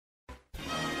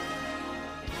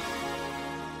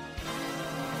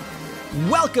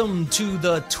Welcome to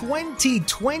the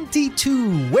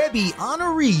 2022 Webby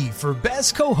honoree for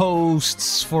Best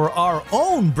Co-Hosts for our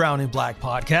own Brown and Black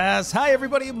podcast. Hi,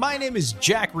 everybody. My name is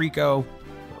Jack Rico.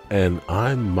 And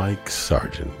I'm Mike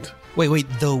Sargent. Wait,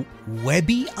 the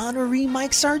Webby honoree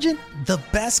Mike Sargent? The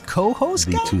Best Co-Host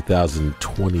guy? The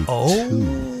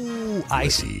 2022 I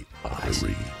see.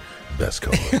 Honoree Best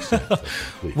Co-Host.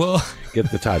 Well,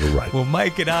 get the title right. Well,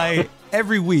 Mike and I,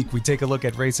 every week, we take a look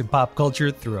at race and pop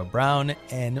culture through a brown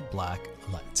and black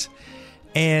lens.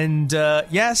 And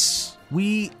yes,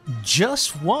 we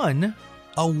just won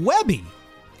a Webby.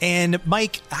 And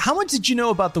Mike, how much did you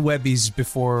know about the Webbies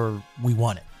before we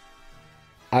won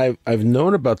it? I've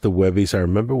known about the Webbies. I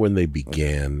remember when they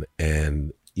began,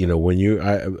 and you know, when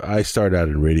I started out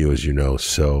in radio, as you know,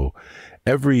 so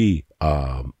every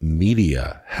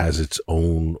media has its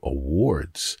own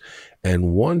awards.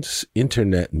 And once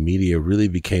internet media really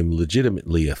became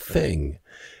legitimately a thing,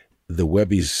 the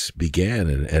Webbies began,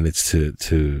 and it's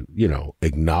to you know,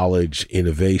 acknowledge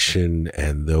innovation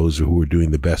and those who are doing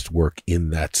the best work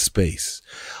in that space.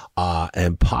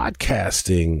 And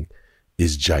podcasting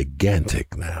is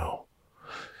gigantic now.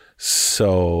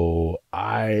 So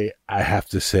I have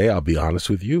to say, I'll be honest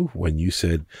with you, when you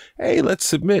said, hey, let's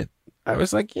submit, I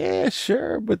was like, yeah,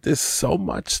 sure, but there's so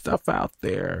much stuff out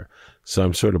there. So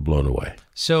I'm sort of blown away.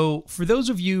 So for those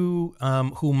of you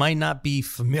who might not be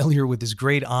familiar with this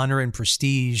great honor and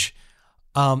prestige,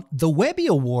 the Webby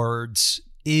Awards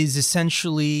is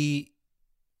essentially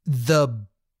the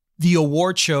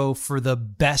award show for the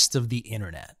best of the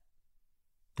internet,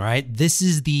 right? It's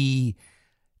the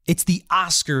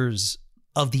Oscars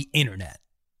of the internet.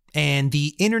 And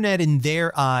the internet in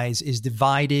their eyes is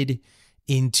divided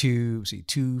into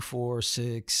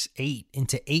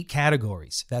 8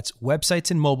 categories. That's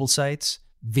websites and mobile sites,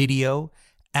 video,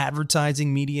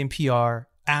 advertising, media and PR,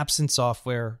 apps and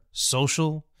software,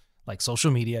 social, like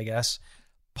social media, I guess,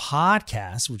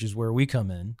 podcasts, which is where we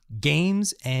come in,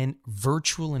 games, and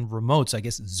virtual and remotes, I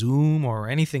guess Zoom or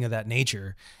anything of that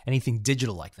nature, anything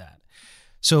digital like that.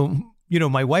 So, you know,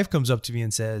 my wife comes up to me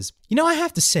and says, you know, I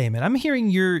have to say, man, I'm hearing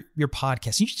your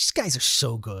podcast. You guys are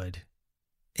so good.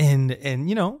 And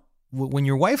you know, when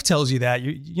your wife tells you that,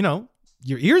 you know,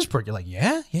 your ears perk. You're like,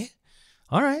 yeah,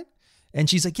 all right. And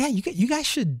she's like, yeah, you guys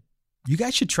should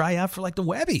try out for like the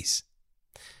Webbies.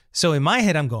 So in my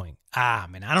head, I'm going,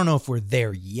 man, I don't know if we're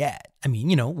there yet. I mean,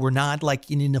 you know, we're not like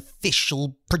in an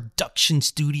official production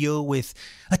studio with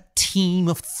a team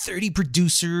of 30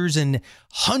 producers and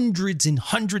hundreds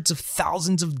of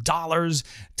thousands of dollars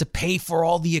to pay for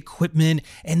all the equipment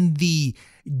and the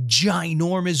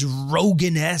ginormous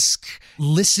Rogan-esque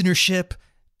listenership.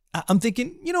 I'm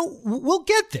thinking, you know, we'll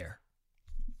get there.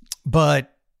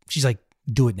 But she's like,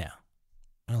 do it now.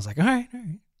 And I was like, all right.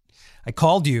 I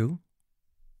called you,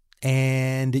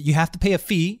 and you have to pay a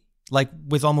fee. Like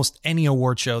with almost any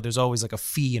award show, there's always like a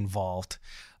fee involved.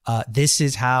 This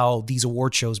is how these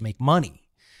award shows make money,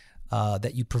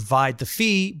 that you provide the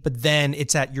fee, but then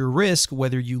it's at your risk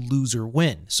whether you lose or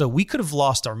win. So we could have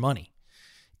lost our money.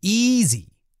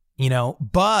 Easy, you know,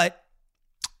 but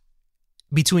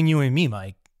between you and me,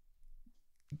 Mike,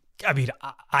 I mean,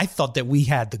 I thought that we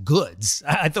had the goods.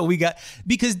 I thought we got,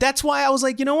 because that's why I was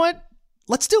like, you know what?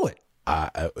 Let's do it.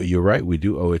 You're right. We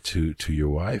do owe it to your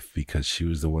wife, because she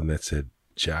was the one that said,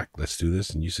 Jack, let's do this.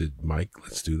 And you said, Mike,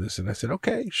 let's do this. And I said,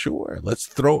 okay, sure. Let's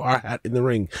throw our hat in the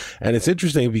ring. And it's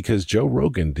interesting because Joe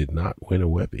Rogan did not win a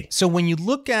Webby. So when you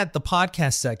look at the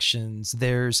podcast sections,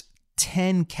 there's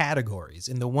 10 categories.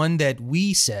 And the one that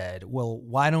we said, well,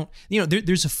 why don't, you know,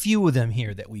 there's a few of them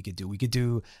here that we could do. We could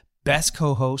do best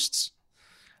co-hosts.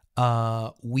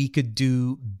 We could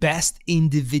do best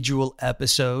individual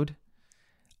episode.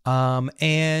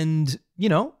 And you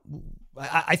know,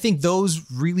 I think those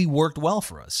really worked well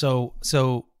for us.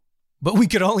 So, but we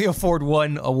could only afford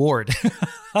one award.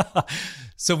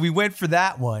 So we went for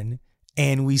that one,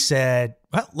 and we said,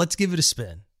 well, let's give it a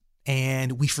spin.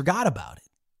 And we forgot about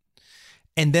it.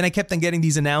 And then I kept on getting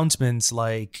these announcements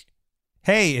like,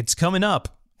 hey, it's coming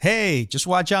up. Hey, just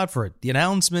watch out for it. The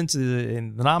announcements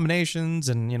and the nominations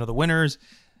and, you know, the winners,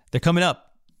 they're coming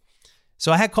up.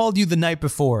 So I had called you the night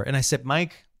before, and I said,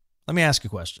 Mike, let me ask you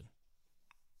a question.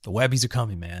 The Webbies are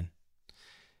coming, man.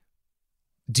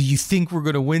 Do you think we're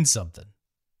going to win something?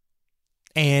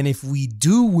 And if we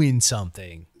do win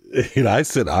something... And I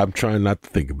said, I'm trying not to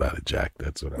think about it, Jack.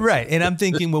 That's what I said. Right. And I'm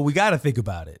thinking, well, we got to think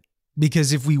about it.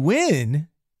 Because if we win,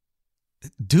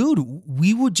 dude,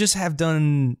 we would just have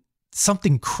done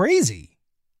something crazy.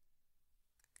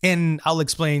 And I'll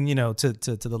explain, you know, to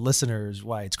the listeners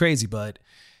why it's crazy. But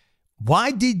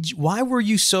why were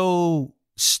you so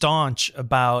staunch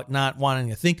about not wanting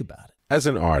to think about it? as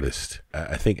an artist,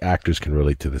 I think actors can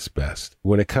relate to this best.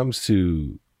 When it comes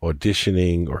to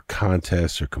auditioning or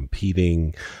contests or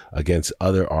competing against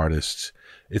other artists,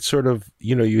 it's sort of,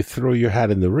 you throw your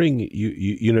hat in the ring,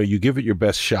 you give it your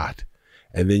best shot.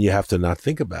 And then you have to not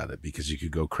think about it because you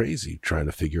could go crazy trying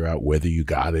to figure out whether you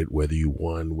got it, whether you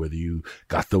won, whether you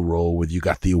got the role, whether you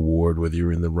got the award, whether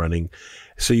you're in the running.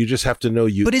 So you just have to know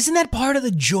you. But isn't that part of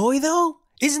the joy, though?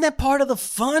 Isn't that part of the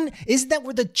fun? Isn't that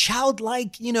where the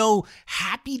childlike,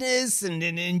 happiness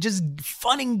and just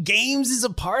fun and games is a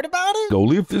part about it?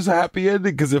 Only if there's a happy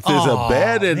ending, because if there's a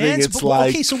bad ending, it's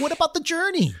like. Okay, so what about the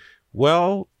journey?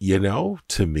 Well,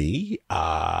 to me,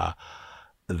 the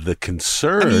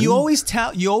concern. I mean, you always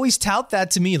tout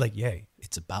that to me, like, yay,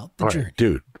 it's about the journey,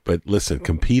 dude. But listen,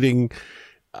 competing,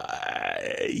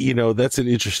 that's an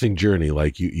interesting journey.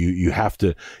 Like you have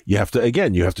to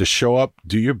again, you have to show up,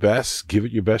 do your best, give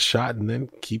it your best shot, and then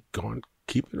keep going,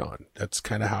 keep it on. That's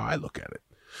kind of how I look at it.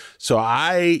 So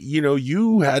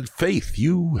you had faith,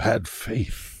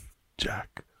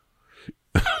 Jack.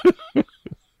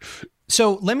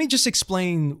 So let me just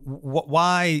explain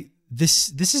why this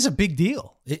is a big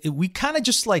deal. We kind of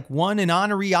just like won an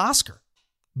honorary Oscar,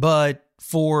 but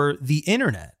for the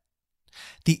internet.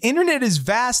 The internet is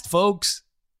vast, folks.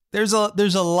 There's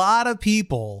a lot of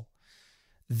people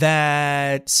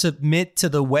that submit to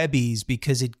the Webbies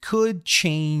because it could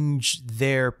change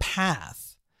their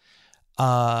path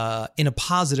in a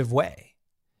positive way.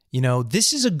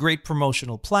 This is a great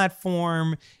promotional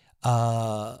platform.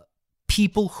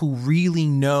 People who really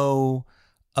know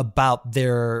about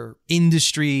their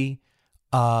industry.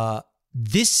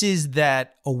 This is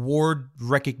that award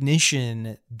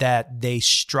recognition that they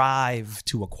strive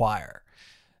to acquire,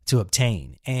 to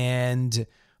obtain. And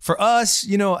for us,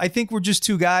 I think we're just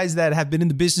two guys that have been in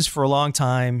the business for a long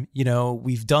time.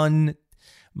 We've done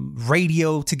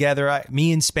radio together,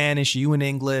 me in Spanish, you in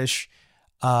English.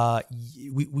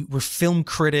 We're film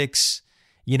critics,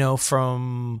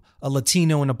 from a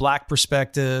Latino and a Black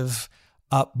perspective.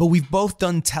 But we've both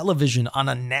done television on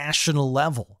a national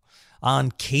level,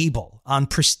 on cable, on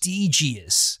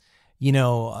prestigious,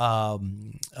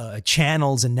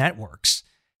 channels and networks.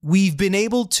 We've been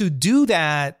able to do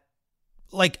that.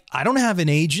 Like, I don't have an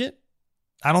agent.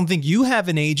 I don't think you have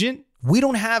an agent. We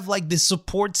don't have like this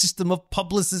support system of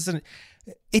publicists. And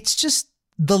it's just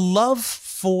the love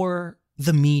for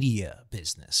the media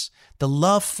business, the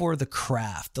love for the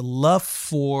craft, the love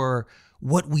for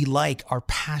what we like, our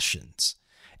passions.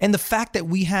 And the fact that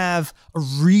we have a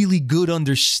really good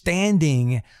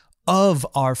understanding of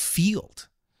our field.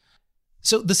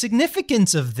 So the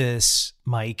significance of this,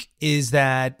 Mike, is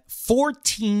that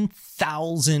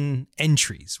 14,000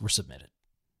 entries were submitted.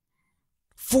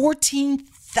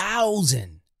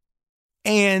 14,000.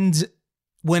 And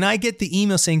when I get the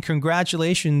email saying,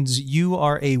 congratulations, you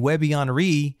are a Webby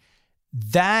honoree,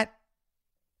 that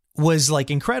was like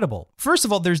incredible. First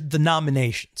of all, there's the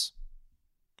nominations.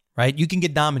 Right? You can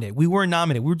get nominated. We weren't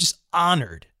nominated. We were just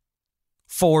honored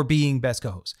for being best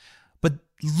co-host. But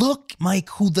look, Mike,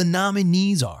 who the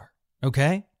nominees are.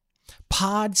 Okay?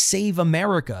 Pod Save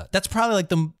America. That's probably like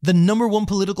the number one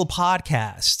political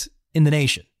podcast in the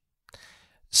nation.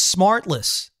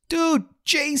 Smartless. Dude,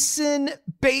 Jason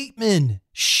Bateman,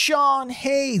 Sean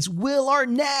Hayes, Will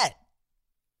Arnett.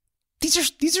 These are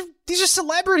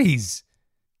celebrities.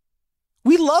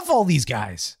 We love all these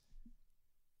guys.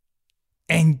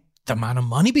 And the amount of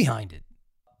money behind it.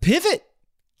 Pivot.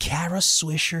 Kara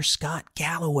Swisher, Scott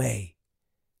Galloway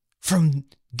from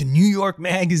the New York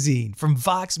Magazine, from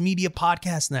Vox Media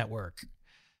Podcast Network.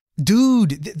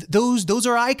 Dude, those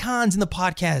are icons in the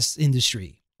podcast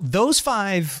industry. Those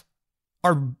five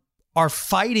are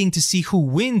fighting to see who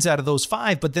wins out of those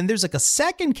five. But then there's like a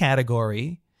second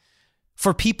category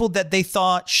for people that they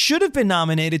thought should have been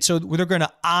nominated, so they're going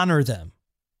to honor them.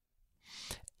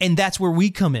 And that's where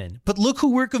we come in. But look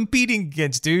who we're competing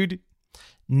against, dude.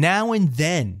 Now and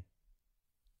Then.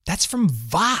 That's from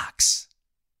Vox.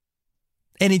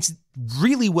 And it's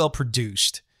really well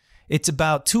produced. It's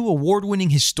about two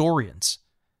award-winning historians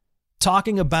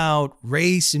talking about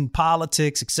race and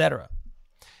politics, etc.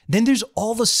 Then there's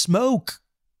All the Smoke.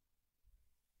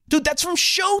 Dude, that's from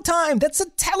Showtime. That's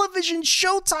a television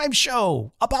Showtime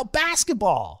show about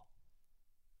basketball.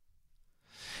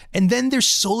 And then there's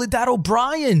Soledad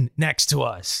O'Brien next to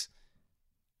us.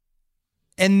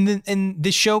 And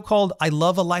this show called I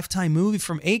Love a Lifetime Movie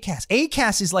from Acast.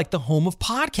 Acast is like the home of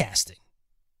podcasting.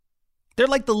 They're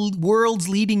like the world's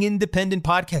leading independent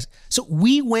podcast. So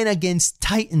we went against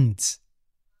titans.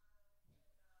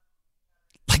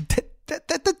 Like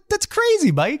That's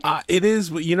crazy, Mike. It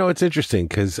is. You know, it's interesting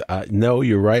because no,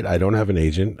 you're right. I don't have an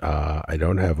agent. I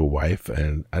don't have a wife,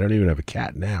 and I don't even have a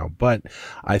cat now. But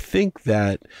I think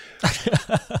that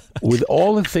with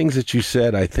all the things that you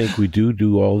said, I think we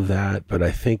do all of that. But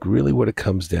I think really what it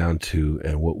comes down to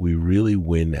and what we really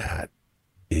win at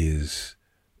is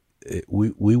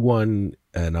we won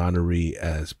an honoree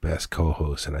as best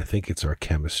co-host, and I think it's our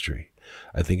chemistry.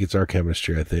 I think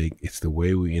it's the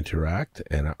way we interact,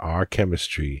 and our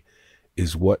chemistry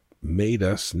is what made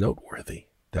us noteworthy.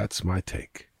 That's my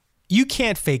take. You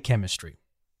can't fake chemistry.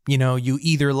 You know, you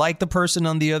either like the person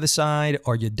on the other side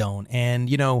or you don't. And,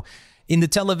 you know, in the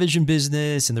television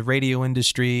business, in the radio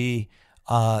industry,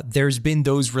 there's been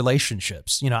those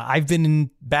relationships. You know, I've been in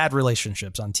bad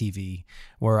relationships on TV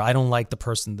where I don't like the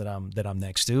person that I'm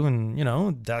next to. And, you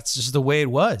know, that's just the way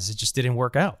it was. It just didn't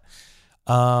work out.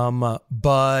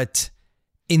 But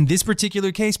in this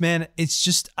particular case, man, it's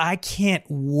just, I can't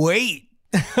wait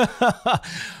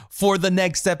for the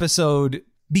next episode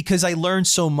because I learned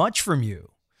so much from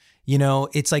you. You know,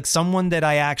 it's like someone that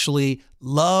I actually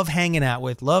love hanging out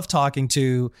with, love talking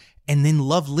to, and then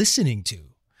love listening to.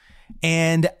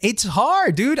 And it's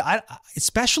hard, dude.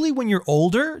 Especially when you're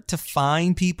older, to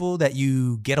find people that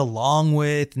you get along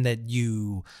with and that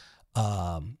you,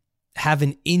 have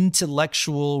an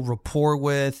intellectual rapport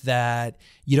with that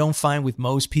you don't find with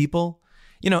most people,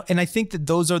 you know, and I think that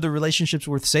those are the relationships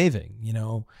worth saving, you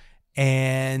know,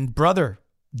 and brother,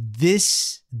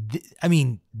 this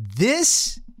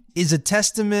is a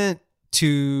testament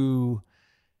to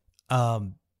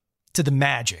the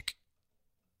magic.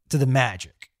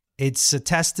 It's a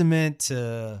testament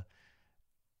to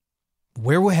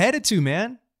where we're headed to,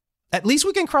 man. At least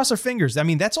we can cross our fingers. I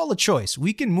mean, that's all a choice.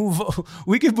 We can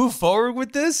move forward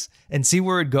with this and see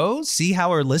where it goes. See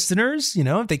how our listeners, you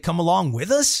know, if they come along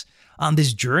with us on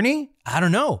this journey. I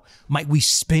don't know. Might we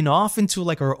spin off into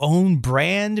like our own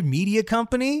brand media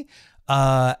company?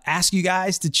 Ask you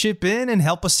guys to chip in and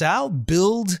help us out.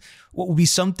 Build what will be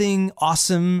something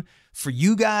awesome for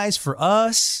you guys, for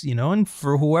us, you know, and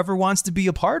for whoever wants to be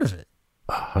a part of it.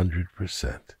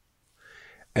 100%.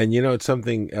 And, you know, it's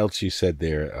something else you said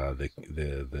there,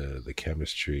 the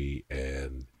chemistry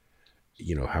and,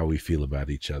 you know, how we feel about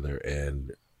each other.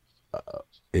 And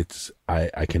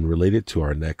I can relate it to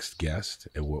our next guest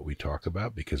and what we talk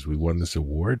about because we won this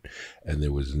award and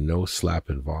there was no slap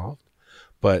involved.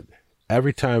 But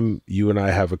every time you and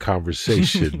I have a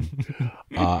conversation,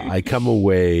 I come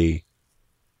away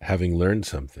having learned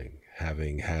something,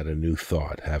 having had a new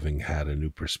thought, having had a new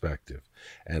perspective.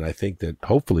 And I think that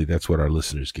hopefully that's what our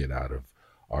listeners get out of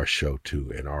our show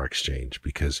too and our exchange,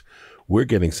 because we're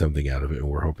getting something out of it and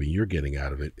we're hoping you're getting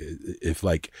out of it. If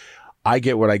like I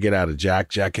get what I get out of Jack,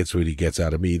 Jack gets what he gets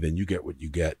out of me, then you get what you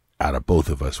get out of both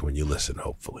of us when you listen,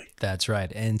 hopefully. That's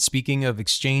right. And speaking of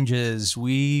exchanges,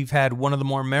 we've had one of the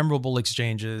more memorable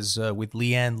exchanges with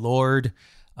Leanne Lord.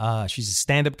 She's a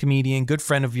stand-up comedian, good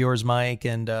friend of yours, Mike,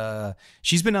 and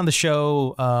she's been on the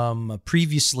show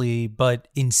previously, but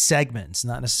in segments,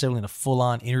 not necessarily in a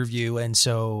full-on interview, and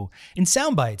so in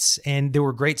sound bites, and they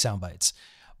were great sound bites.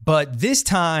 But this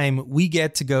time, we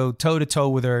get to go toe-to-toe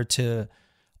with her to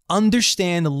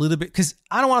understand a little bit, because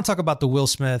I don't want to talk about the Will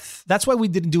Smith. That's why we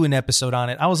didn't do an episode on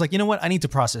it. I was like, you know what? I need to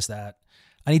process that.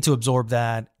 I need to absorb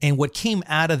that. And what came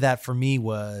out of that for me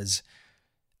was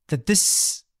that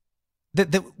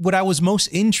that what I was most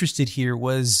interested here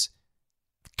was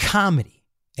comedy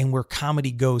and where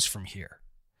comedy goes from here.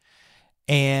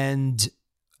 And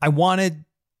I wanted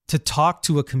to talk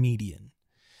to a comedian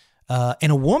and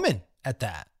a woman at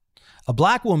that, a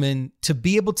Black woman, to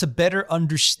be able to better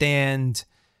understand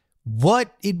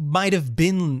what it might have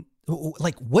been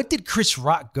like. What did Chris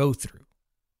Rock go through?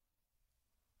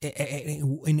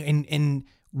 And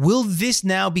will this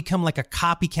now become like a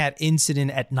copycat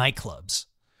incident at nightclubs?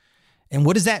 And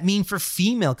what does that mean for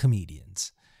female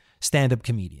comedians, stand-up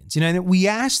comedians? You know, and we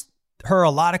asked her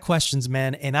a lot of questions,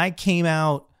 man, and I came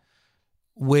out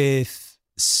with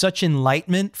such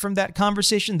enlightenment from that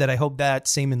conversation that I hope that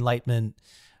same enlightenment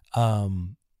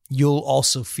you'll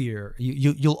also hear,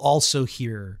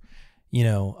 you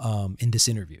know, in this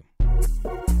interview.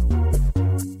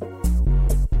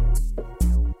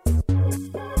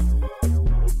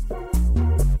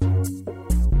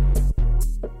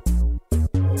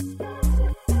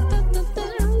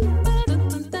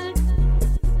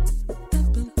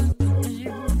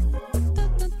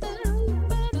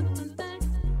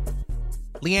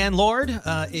 Leanne Lord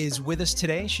is with us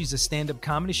today. She's a stand-up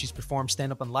comedy. She's performed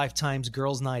stand-up on Lifetime's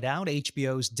Girls Night Out,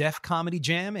 HBO's Def Comedy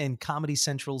Jam, and Comedy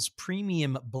Central's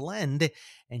Premium Blend.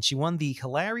 And she won the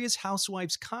Hilarious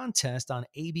Housewives contest on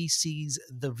ABC's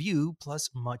The View, plus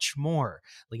much more.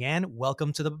 Leanne,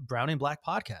 welcome to the Brown and Black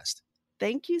podcast.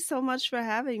 Thank you so much for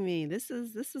having me. This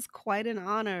is quite an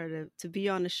honor to be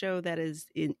on a show that is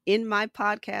in my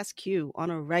podcast queue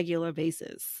on a regular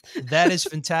basis. That is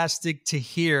fantastic to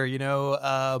hear. You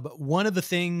know, one of the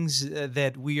things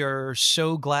that we are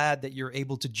so glad that you're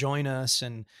able to join us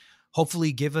and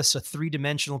hopefully give us a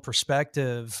three-dimensional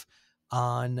perspective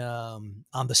on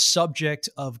the subject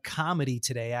of comedy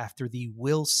today after the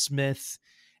Will Smith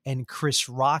and Chris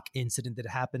Rock incident that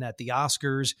happened at the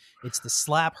Oscars. It's the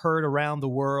slap heard around the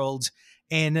world.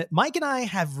 And Mike and I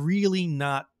have really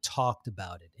not talked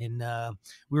about it. And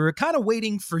we were kind of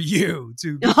waiting for you,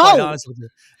 to be quite honest with you.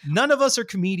 None of us are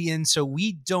comedians, so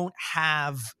we don't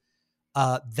have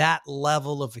that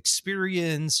level of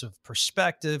experience, of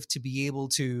perspective to be able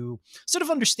to sort of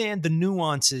understand the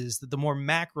nuances, the more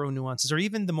macro nuances, or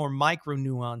even the more micro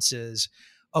nuances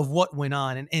of what went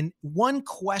on. And one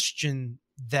question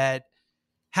that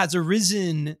has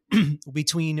arisen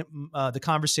between the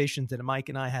conversations that Mike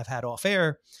and I have had off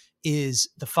air is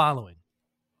the following.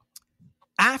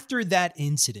 After that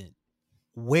incident,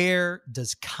 where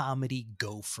does comedy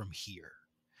go from here?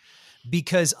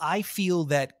 Because I feel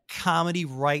that comedy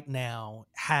right now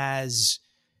has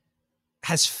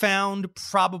found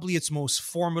probably its most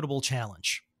formidable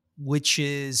challenge, which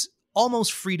is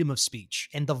almost freedom of speech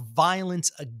and the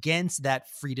violence against that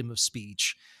freedom of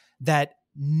speech, that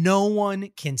no one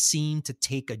can seem to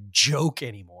take a joke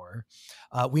anymore.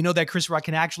 We know that Chris Rock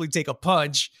can actually take a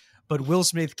punch, but Will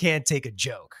Smith can't take a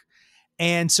joke.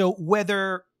 And so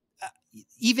whether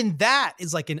even that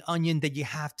is like an onion that you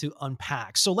have to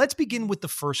unpack. So let's begin with the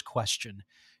first question.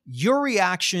 Your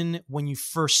reaction when you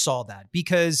first saw that,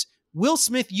 because Will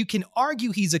Smith, you can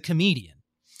argue he's a comedian.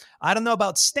 I don't know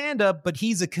about stand-up, but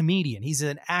he's a comedian. He's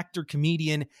an actor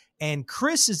comedian, and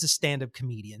Chris is a stand-up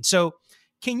comedian. So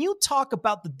can you talk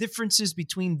about the differences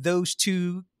between those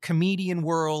two comedian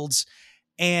worlds?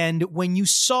 And when you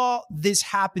saw this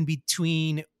happen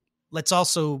between, let's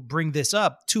also bring this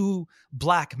up, two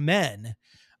black men,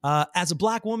 as a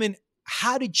black woman,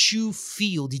 how did you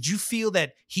feel? Did you feel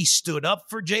that he stood up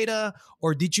for Jada,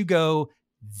 or did you go,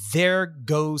 there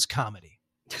goes comedy?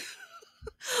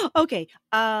 Okay,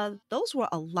 those were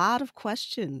a lot of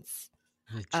questions.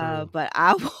 But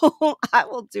I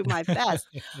will do my best.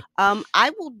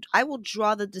 I will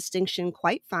draw the distinction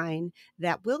quite fine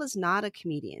that Will is not a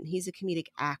comedian. He's a comedic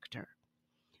actor.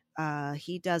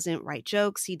 He doesn't write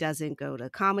jokes. He doesn't go to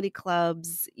comedy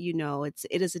clubs. You know, it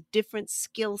is a different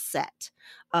skill set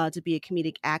to be a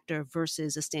comedic actor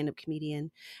versus a stand-up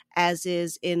comedian. As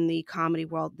is in the comedy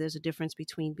world, there's a difference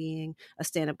between being a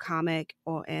stand-up comic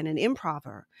and an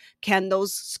improver. Can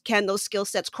those skill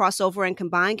sets cross over and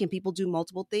combine? Can people do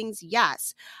multiple things?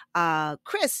 Yes.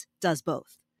 Chris does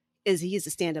both. He is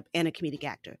a stand-up and a comedic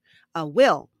actor.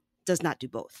 Will does not do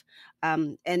both.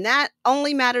 And that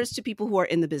only matters to people who are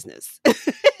in the business.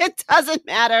 It doesn't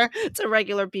matter to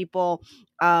regular people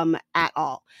at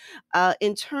all.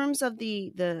 In terms of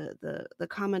the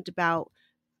comment about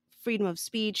freedom of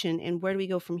speech and where do we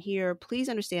go from here, please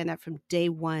understand that from day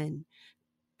one,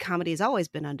 comedy has always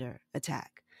been under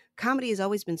attack. Comedy has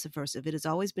always been subversive. It has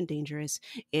always been dangerous.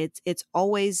 It's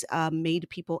always made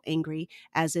people angry,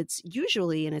 as it's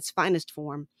usually in its finest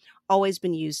form always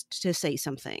been used to say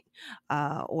something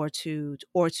or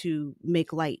to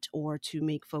make light or to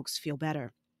make folks feel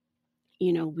better.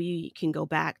 You know, we can go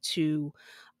back to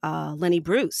Lenny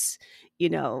Bruce, you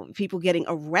know, people getting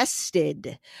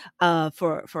arrested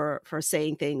for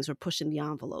saying things or pushing the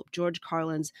envelope. George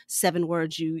Carlin's 7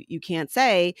 words you can't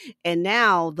say. And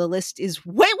now the list is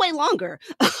way, way longer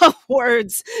of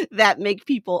words that make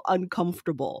people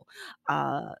uncomfortable,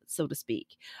 so to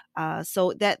speak.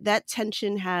 So that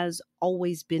tension has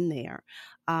always been there.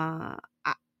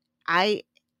 I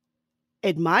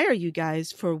admire you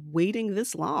guys for waiting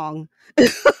this long.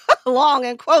 Long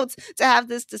in quotes to have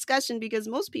this discussion, because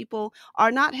most people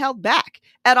are not held back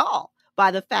at all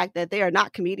by the fact that they are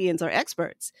not comedians or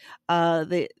experts.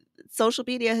 The social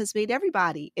media has made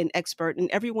everybody an expert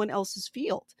in everyone else's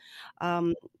field.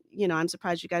 You know, I'm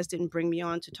surprised you guys didn't bring me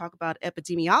on to talk about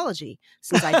epidemiology,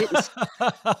 since I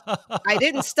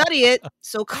didn't study it.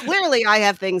 So clearly I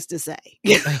have things to say.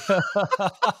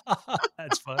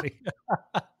 That's funny.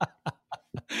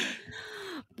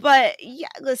 But yeah,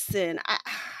 listen,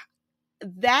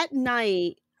 that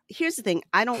night, here's the thing.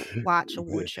 I don't watch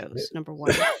award shows, number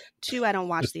one. Two, I don't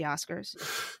watch the Oscars.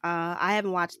 I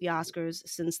haven't watched the Oscars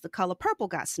since The Color Purple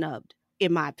got snubbed,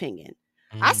 in my opinion.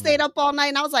 I stayed up all night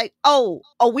and I was like, oh,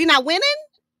 we not winning?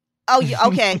 Oh, yeah,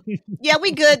 okay. Yeah,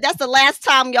 we good. That's the last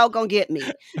time y'all gonna get me.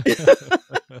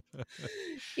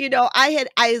 You know, I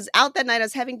was out that night. I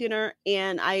was having dinner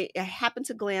and I happened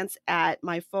to glance at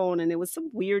my phone and it was some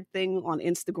weird thing on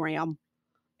Instagram.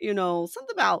 You know,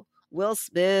 something about Will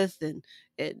Smith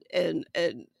and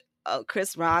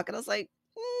Chris Rock, and I was like,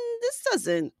 this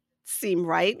doesn't seem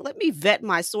right. Let me vet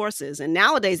my sources. And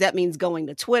nowadays that means going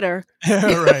to Twitter.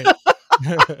 Right.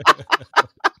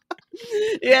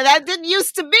 Yeah, that didn't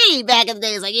used to be back in the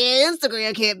days. Like, yeah,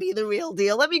 Instagram can't be the real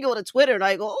deal. Let me go to Twitter. And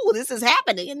I go, oh, this is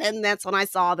happening. And then that's when I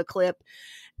saw the clip.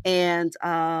 And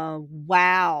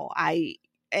wow.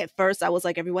 At first I was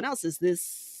like everyone else, is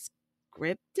this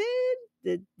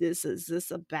scripted? Is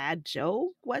this a bad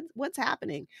joke? What's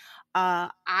happening?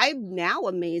 I'm now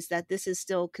amazed that this is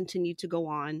still continued to go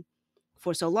on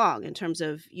for so long in terms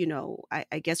of, you know,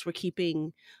 I guess we're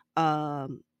keeping the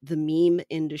meme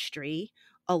industry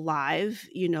alive.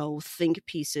 You know, think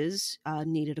pieces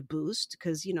needed a boost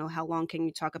because, you know, how long can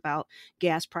you talk about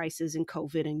gas prices and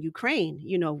COVID and Ukraine,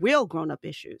 you know, real grown-up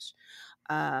issues?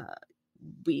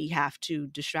 We have to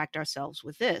distract ourselves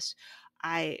with this.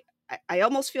 I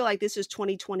almost feel like this is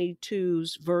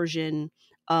 2022's version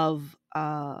of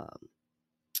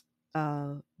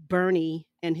Bernie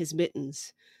and his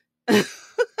mittens.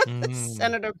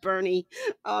 Senator Bernie.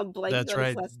 That's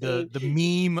right. The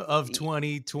meme of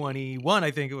 2021,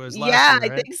 I think it was last year,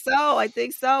 right? I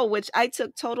think so, which I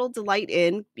took total delight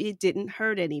in. It didn't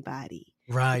hurt anybody.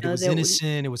 Right. You know, it was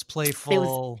innocent. It was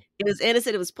playful. It was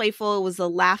innocent. It was playful. It was a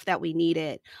laugh that we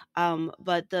needed.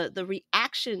 But the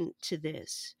reaction to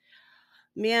this,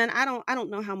 man, I don't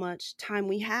know how much time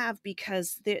we have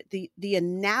because the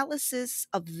analysis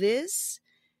of this,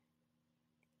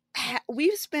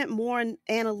 we've spent more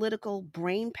analytical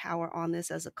brain power on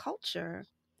this as a culture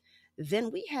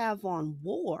than we have on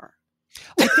war.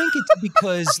 I think it's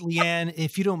because, Leanne,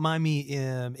 if you don't mind me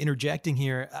interjecting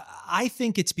here, I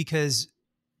think it's because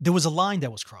there was a line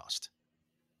that was crossed.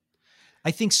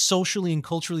 I think socially and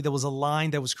culturally there was a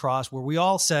line that was crossed where we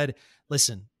all said,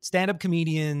 listen, stand-up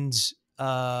comedians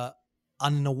on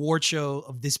an award show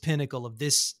of this pinnacle, of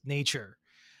this nature,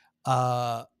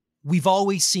 we've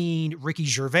always seen Ricky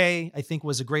Gervais, I think,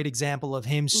 was a great example of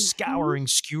him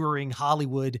skewering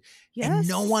Hollywood, and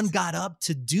no one got up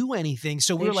to do anything.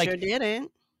 So we were like,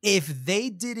 didn't. If they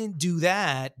didn't do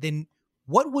that, then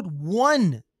what would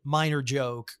one minor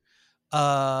joke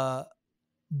do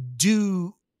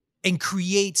and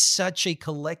create such a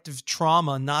collective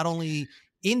trauma, not only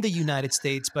in the United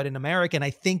States, but in America? And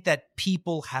I think that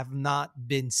people have not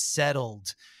been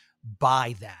settled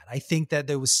by that. I think that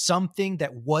there was something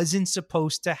that wasn't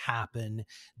supposed to happen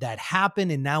that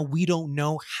happened, and now we don't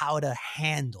know how to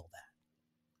handle that.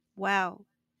 Wow.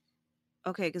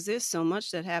 Okay, because there's so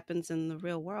much that happens in the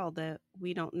real world that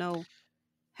we don't know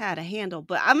how to handle.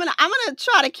 But I'm gonna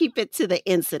try to keep it to the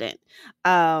incident.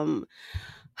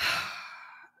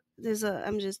 There's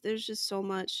just so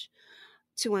much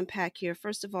to unpack here.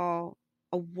 First of all,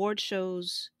 award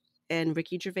shows, and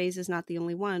Ricky Gervais is not the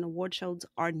only one, award shows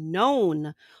are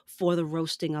known for the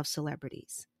roasting of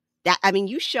celebrities.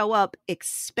 You show up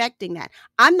expecting that.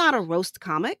 I'm not a roast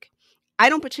comic. I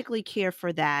don't particularly care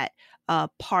for that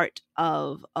part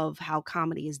of how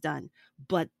comedy is done,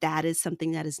 but that is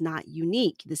something that is not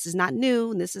unique. This is not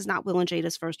new, and this is not Will and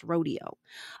Jada's first rodeo.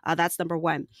 That's number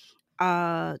one.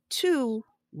 Two,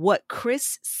 what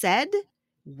Chris said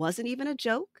wasn't even a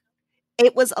joke.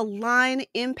 It was a line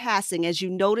in passing. As you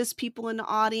notice people in the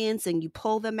audience and you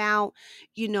pull them out,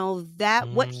 you know, that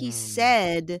what he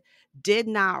said did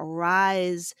not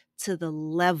rise to the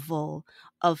level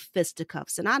of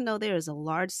fisticuffs. And I know there is a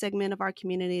large segment of our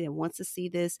community that wants to see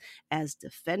this as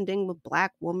defending the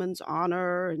Black woman's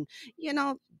honor. And, you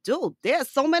know, dude, there's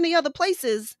so many other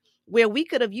places where we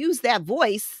could have used that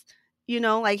voice, you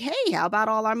know, like, hey, how about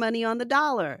all our money on the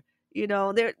dollar? You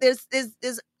know, there's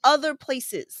other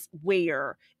places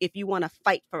where if you want to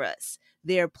fight for us,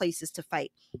 there are places to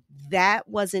fight. That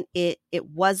wasn't it. It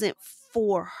wasn't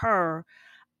for her.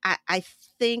 I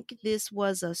think this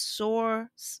was a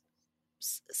sore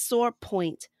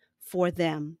point for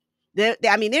them.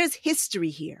 There's history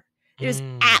here. There's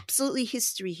absolutely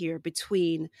history here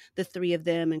between the three of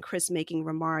them and Chris making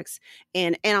remarks.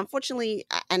 And unfortunately,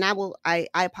 and I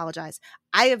apologize.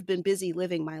 I have been busy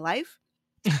living my life.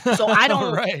 So I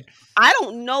don't Right. I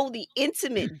don't know the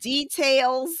intimate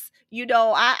details.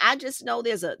 I just know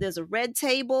there's a red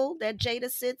table that Jada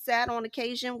sits at on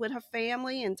occasion with her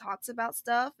family and talks about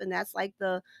stuff, and that's like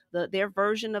their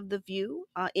version of The View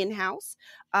in house.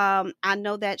 I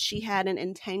know that she had an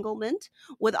entanglement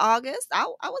with August. I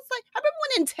was like, I remember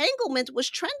when entanglement was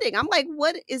trending. I'm like,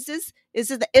 what is this?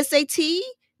 Is it the SAT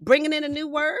bringing in a new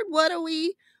word? What are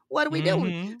we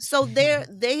doing? So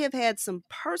they have had some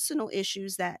personal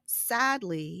issues that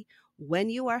sadly, when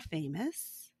you are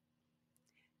famous,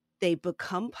 they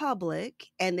become public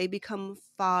and they become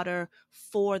fodder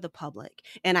for the public.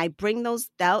 And I bring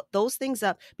those things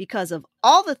up because of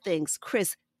all the things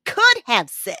Chris could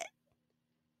have said.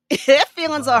 Their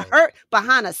feelings are hurt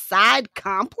behind a side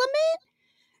compliment.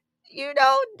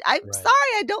 I'm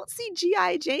sorry, I don't see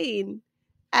G.I. Jane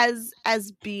as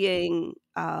being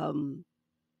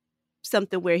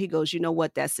something where he goes, you know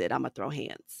what, that's it, I'm gonna throw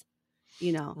hands.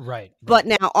 Right. But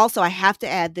now also I have to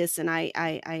add this, and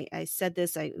I said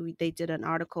this. They did an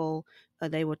article.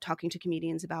 They were talking to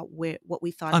comedians about what we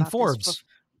thought on about Forbes. This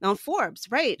on Forbes,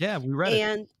 right? Yeah, we read it.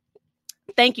 And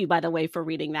thank you, by the way, for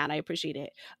reading that. I appreciate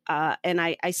it. And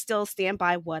I still stand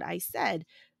by what I said.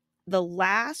 The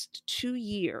last 2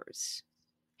 years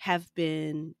have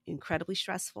been incredibly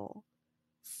stressful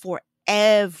for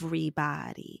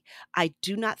everybody. I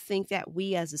do not think that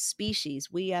we as a species,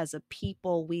 we as a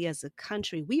people, we as a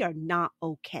country, we are not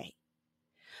okay.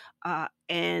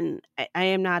 And I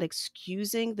am not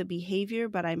excusing the behavior,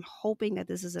 but I'm hoping that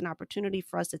this is an opportunity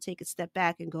for us to take a step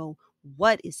back and go,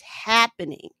 what is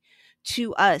happening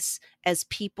to us as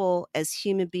people, as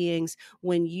human beings,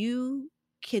 when you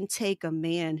can take a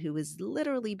man who has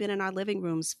literally been in our living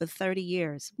rooms for 30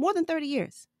 years, more than 30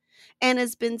 years, and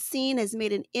has been seen, has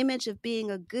made an image of being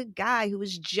a good guy, who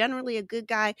is generally a good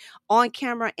guy on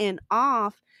camera and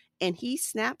off, and he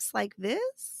snaps like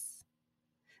this?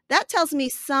 That tells me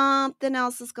something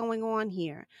else is going on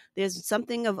here. There's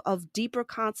something of deeper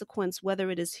consequence, whether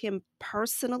it is him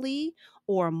personally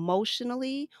or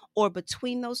emotionally or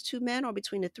between those two men or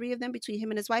between the three of them, between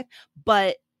him and his wife.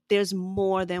 But there's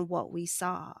more than what we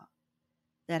saw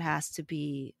that has to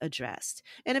be addressed.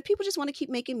 And if people just want to keep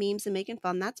making memes and making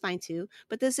fun, that's fine too.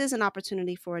 But this is an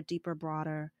opportunity for a deeper,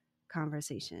 broader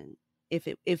conversation if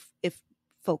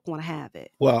folk want to have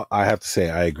it. Well, I have to say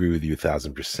I agree with you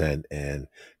 1,000%. And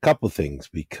a couple of things,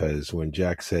 because when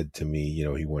Jack said to me,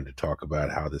 he wanted to talk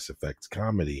about how this affects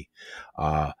comedy,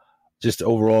 just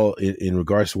overall in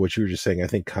regards to what you were just saying, I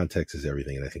think context is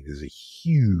everything. And I think there's a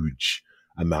huge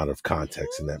amount of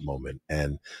context in that moment.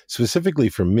 And specifically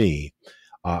for me,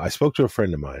 I spoke to a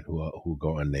friend of mine who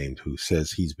go unnamed, who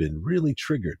says he's been really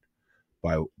triggered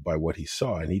by what he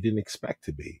saw, and he didn't expect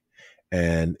to be.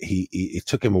 And it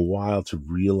took him a while to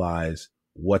realize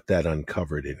what that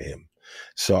uncovered in him.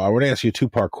 So I want to ask you a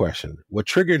 2-part question. What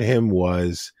triggered him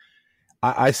was,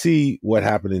 I see what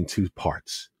happened in 2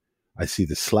 parts. I see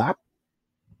the slap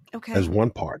as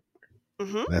one part.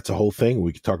 Mm-hmm. That's a whole thing.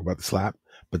 We could talk about the slap.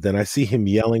 But then I see him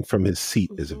yelling from his seat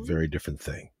as a very different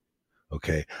thing.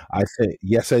 Okay. I say,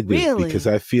 yes, I do. Really? Because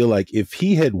I feel like if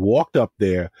he had walked up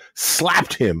there,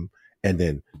 slapped him, and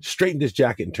then straightened his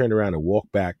jacket and turned around and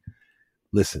walked back,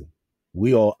 listen,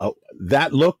 we all,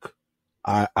 that look,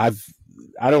 I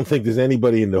don't think there's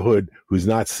anybody in the hood who's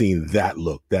not seen that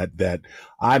look, that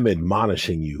I'm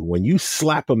admonishing you. When you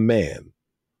slap a man,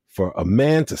 for a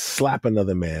man to slap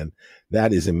another man,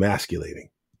 that is emasculating.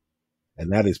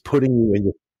 And that is putting you in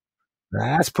your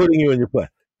place.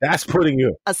 That's putting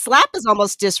you. A slap is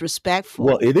almost disrespectful.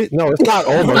 Well, it is. No, it's not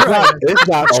almost. It's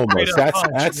not almost.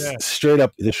 That's straight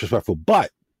up disrespectful. But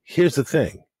here's the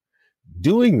thing.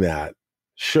 Doing that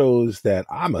shows that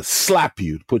I'm a slap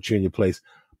you to put you in your place,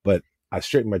 but I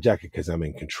straighten my jacket because I'm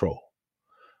in control.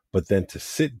 But then to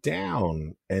sit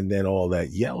down and then all that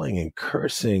yelling and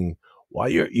cursing while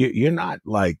you're not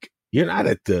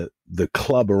at the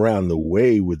club around the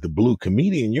way with the blue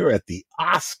comedian, you're at the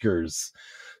Oscars.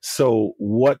 So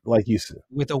what, like you said,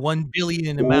 with a 1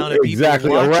 billion amount of people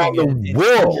exactly around the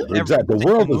world, exactly, the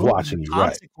world is watching you,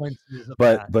 right?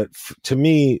 But to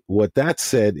me, what that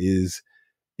said is,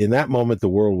 in that moment, the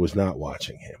world was not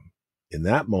watching him. In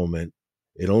that moment,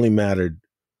 it only mattered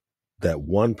that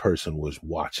one person was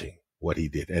watching what he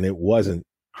did, and it wasn't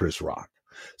Chris Rock.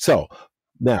 So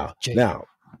now,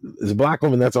 as a Black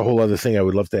woman, that's a whole other thing. I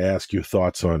would love to ask your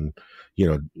thoughts on,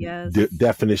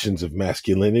 definitions of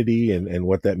masculinity and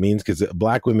what that means, because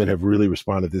Black women have really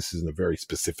responded to this in a very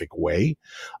specific way.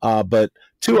 But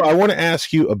 2, I want to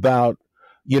ask you about,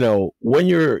 when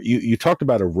you talked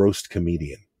about a roast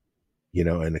comedian.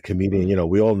 and a comedian,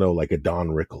 we all know like a Don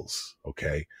Rickles.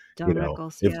 Okay. Don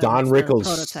Rickles, if yeah, Don that's the Rickles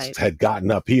prototype. had gotten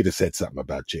up, he'd have said something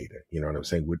about Jada. You know what I'm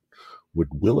saying? Would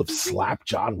Will have slapped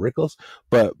John Rickles?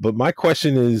 But my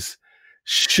question is,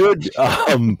 should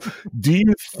do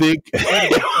you think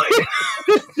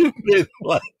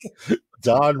like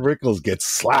Don Rickles gets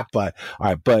slapped by? All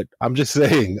right, but I'm just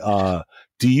saying,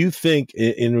 do you think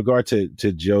in regard to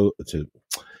Joe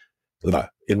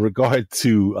in regard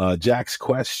to Jack's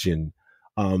question,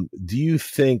 do you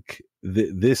think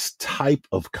that this type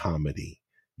of comedy,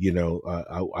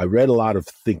 I read a lot of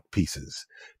think pieces,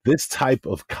 this type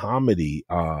of comedy,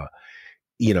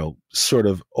 sort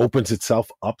of opens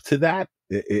itself up to that?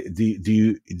 Do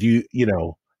you,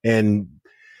 and,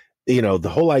 the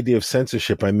whole idea of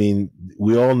censorship, I mean,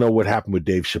 we all know what happened with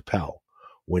Dave Chappelle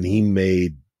when he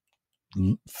made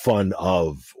fun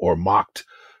of or mocked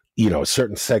a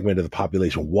certain segment of the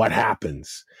population. What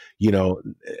happens? We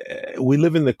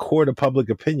live in the court of public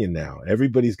opinion now.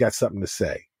 Everybody's got something to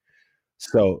say.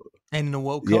 So, and in a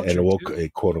woke culture, and a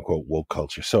quote unquote woke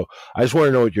culture. So I just want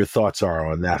to know what your thoughts are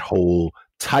on that whole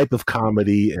type of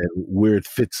comedy and where it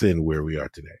fits in where we are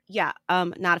today. Yeah.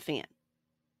 Not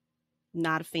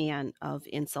a fan of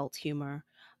insult humor.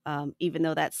 Even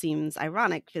though that seems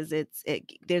ironic because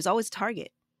there's always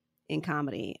target in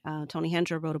comedy. Tony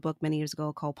Hendra wrote a book many years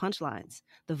ago called Punchlines: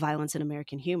 The Violence in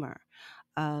American Humor.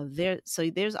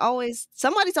 There's always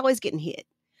somebody's always getting hit.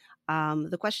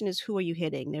 The question is, who are you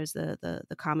hitting? There's the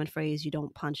common phrase, you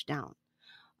don't punch down.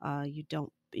 You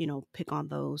don't, pick on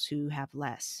those who have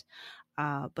less.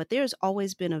 But there's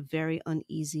always been a very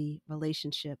uneasy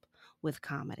relationship with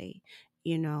comedy.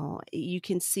 You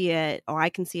can see it, or I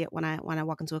can see it when I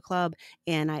walk into a club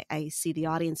and I see the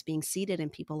audience being seated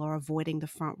and people are avoiding the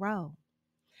front row.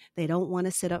 They don't want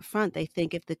to sit up front. They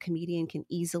think if the comedian can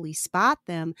easily spot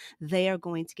them, they are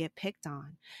going to get picked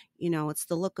on. It's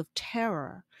the look of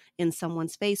terror in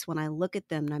someone's face when I look at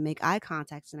them and I make eye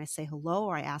contact and I say hello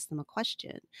or I ask them a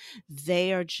question.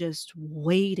 They are just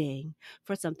waiting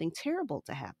for something terrible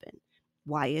to happen.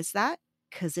 Why is that?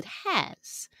 Because it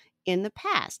has. In the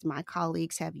past, my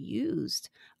colleagues have used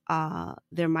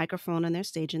their microphone and their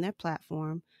stage and their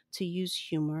platform to use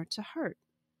humor to hurt.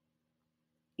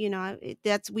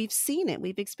 We've seen it.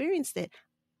 We've experienced it.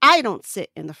 I don't sit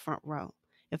in the front row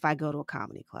if I go to a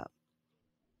comedy club.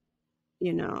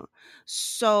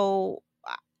 So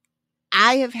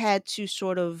I have had to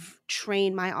sort of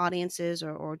train my audiences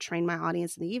or train my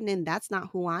audience in the evening. That's not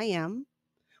who I am.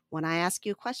 When I ask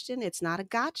you a question, it's not a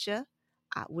gotcha.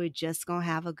 We're just going to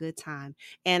have a good time.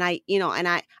 And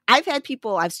I've had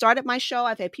people, I've started my show,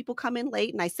 I've had people come in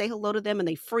late and I say hello to them and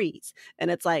they freeze.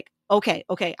 And it's like, okay,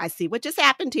 I see what just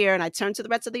happened here. And I turn to the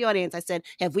rest of the audience. I said,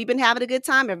 have we been having a good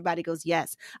time? Everybody goes,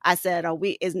 yes. I said,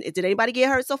 did anybody get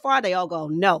hurt so far? They all go,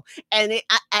 no. And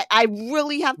I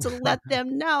really have to let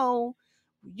them know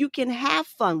you can have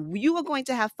fun. You are going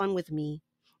to have fun with me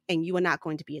and you are not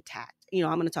going to be attacked. I'm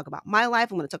going to talk about my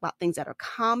life. I'm going to talk about things that are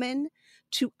common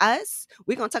to us.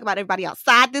 We're going to talk about everybody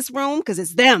outside this room because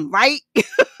it's them, right?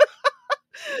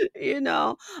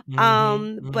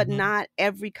 But not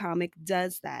every comic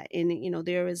does that. And,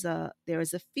 there is a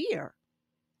fear.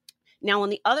 Now, on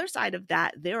the other side of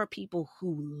that, there are people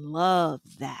who love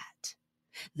that.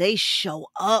 They show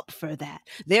up for that.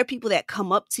 There are people that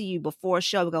come up to you before a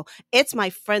show and go, it's my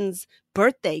friend's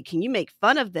birthday. Can you make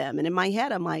fun of them? And in my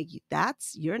head, I'm like,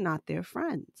 you're not their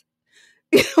friend.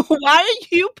 Why are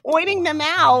you pointing them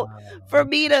out for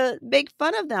me to make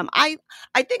fun of them? I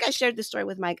think I shared this story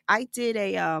with Mike. I did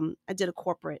a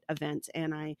corporate event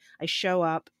and I show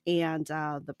up and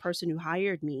the person who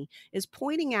hired me is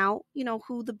pointing out,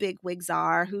 who the big wigs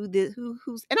are, who's,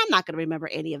 and I'm not going to remember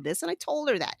any of this. And I told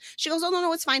her that. She goes, oh,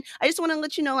 no, it's fine. I just want to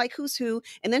let you know like who's who.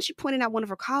 And then she pointed out one of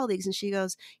her colleagues and she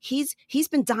goes, he's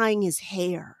been dyeing his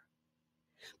hair.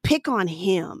 Pick on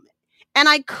him. And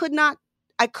I could not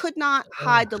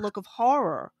hide the look of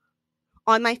horror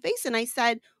on my face. And I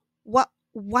said, why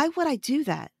would I do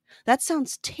that? That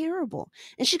sounds terrible.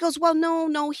 And she goes, well, no,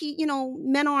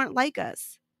 men aren't like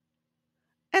us.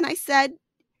 And I said,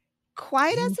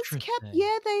 quiet as it's kept.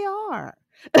 Yeah, they are.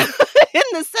 In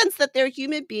the sense that they're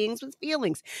human beings with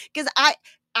feelings. Because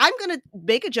I'm going to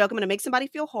make a joke. I'm going to make somebody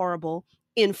feel horrible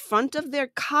in front of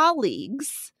their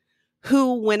colleagues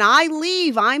who, when I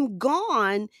leave, I'm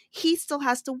gone. He still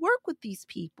has to work with these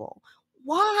people.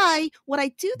 Why would I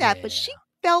do that? Yeah. But she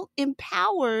felt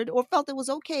empowered or felt it was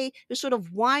okay to sort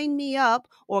of wind me up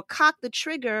or cock the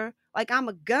trigger like I'm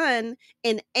a gun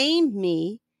and aim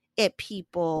me at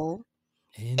people.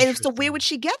 And so where would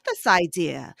she get this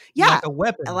idea? Yeah. Like a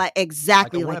weapon.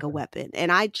 Exactly like a weapon.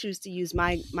 And I choose to use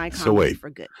my comedy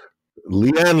for good.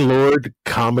 Leanne Lord,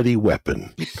 comedy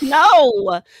weapon.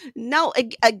 No.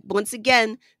 Once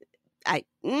again,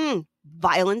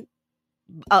 violent.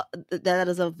 That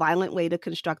is a violent way to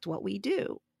construct what we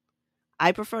do.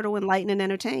 I prefer to enlighten and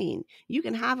entertain. You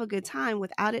can have a good time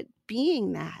without it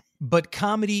being that. But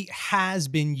comedy has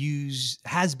been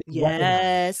weaponized.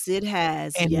 Yes, it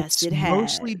has. And yes, it's it has.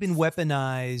 mostly been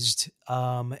weaponized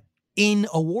in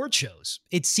award shows.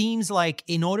 It seems like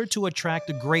in order to attract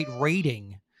a great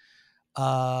rating,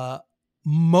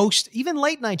 most even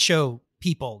late night show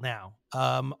people now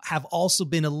have also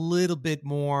been a little bit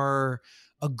more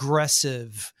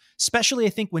aggressive. Especially, I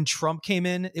think when Trump came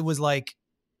in, it was like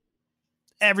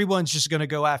everyone's just going to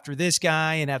go after this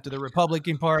guy and after the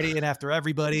Republican Party and after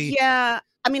everybody. Yeah.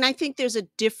 I mean, I think there's a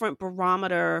different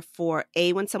barometer for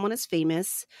when someone is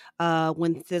famous,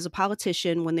 when there's a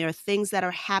politician, when there are things that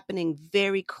are happening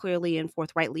very clearly and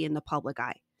forthrightly in the public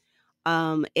eye.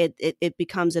 It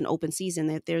becomes an open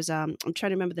season. There's I'm trying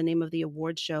to remember the name of the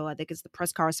award show. I think it's the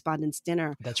Press Correspondents'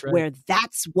 Dinner. That's right. Where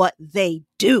that's what they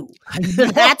do.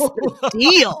 That's the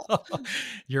deal.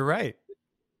 You're right.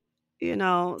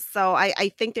 So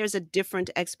I think there's a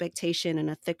different expectation and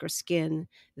a thicker skin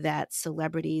that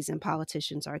celebrities and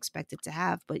politicians are expected to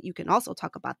have. But you can also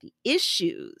talk about the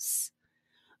issues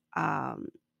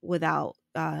without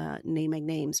naming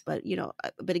names. But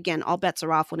again, all bets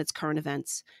are off when it's current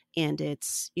events and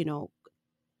it's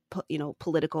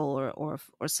political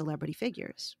or celebrity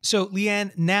figures. So,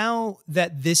 Leanne, now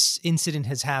that this incident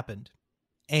has happened,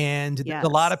 and there's a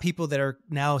lot of people that are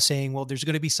now saying, well, there's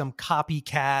going to be some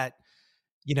copycat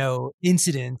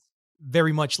incident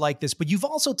very much like this. But you've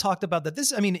also talked about that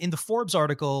in the Forbes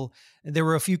article, there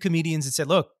were a few comedians that said,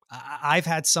 look, I've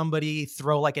had somebody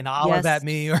throw like an olive at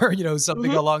me or,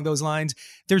 something along those lines.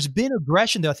 There's been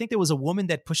aggression though. I think there was a woman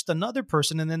that pushed another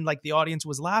person and then like the audience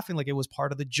was laughing like it was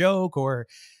part of the joke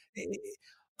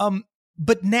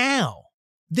but now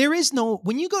there is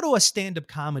when you go to a stand-up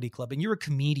comedy club and you're a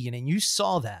comedian and you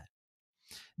saw that,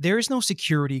 there is no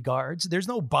security guards. There's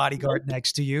no bodyguard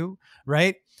next to you,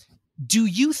 right? Do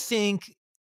you think,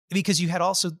 because you had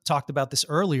also talked about this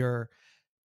earlier,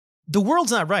 the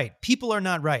world's not right. People are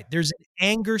not right. There's an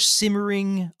anger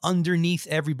simmering underneath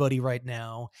everybody right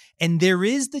now. And there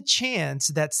is the chance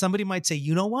that somebody might say,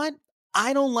 you know what?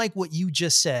 I don't like what you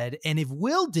just said. And if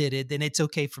Will did it, then it's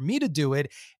okay for me to do it.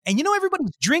 And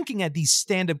everybody's drinking at these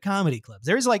stand-up comedy clubs.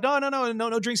 There's like,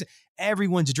 no drinks.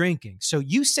 Everyone's drinking. So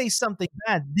you say something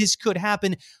bad, this could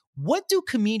happen. What do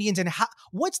comedians and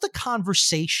what's the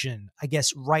conversation, I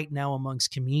guess, right now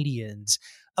amongst comedians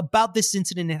about this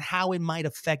incident and how it might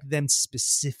affect them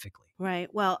specifically?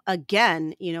 Right. Well,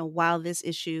 again, while this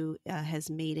issue has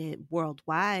made it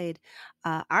worldwide,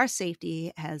 our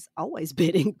safety has always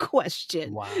been in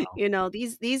question. Wow.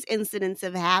 These incidents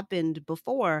have happened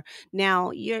before.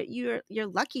 Now, you're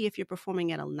lucky if you're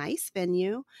performing at a nice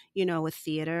venue, a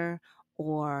theater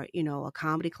or a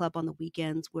comedy club on the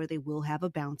weekends where they will have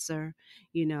a bouncer.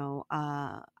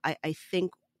 I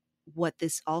think what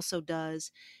this also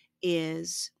does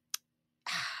is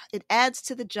it adds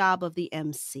to the job of the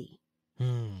MC.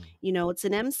 It's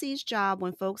an MC's job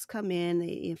when folks come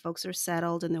in, folks are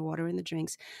settled and they're ordering the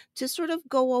drinks to sort of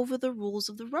go over the rules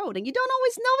of the road. And you don't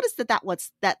always notice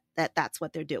that's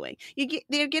what they're doing.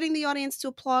 They're getting the audience to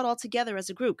applaud all together as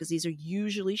a group because these are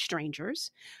usually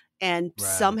strangers. And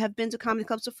some have been to comedy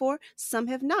clubs before, some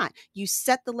have not. You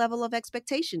set the level of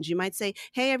expectations. You might say,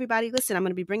 hey, everybody, listen, I'm going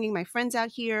to be bringing my friends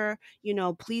out here.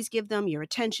 Please give them your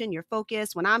attention, your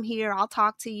focus. When I'm here, I'll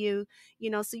talk to you.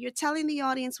 So you're telling the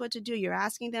audience what to do. You're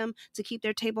asking them to keep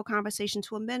their table conversation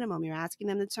to a minimum. You're asking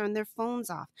them to turn their phones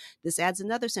off. This adds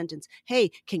another sentence. Hey,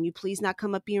 can you please not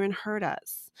come up here and hurt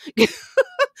us?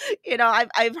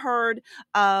 I've heard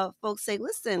folks say,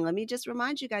 listen, let me just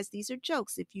remind you guys, these are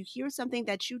jokes. If you hear something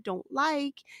that you don't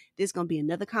like, there's going to be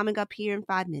another comic up here in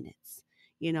 5 minutes.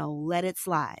 Let it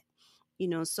slide.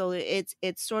 So it's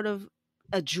sort of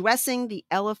addressing the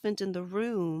elephant in the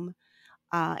room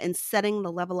and setting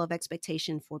the level of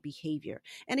expectation for behavior.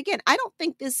 And again, I don't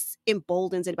think this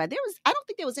emboldens anybody. I don't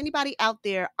think there was anybody out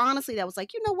there, honestly, that was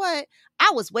like, you know what?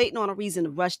 I was waiting on a reason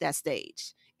to rush that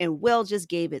stage. And Will just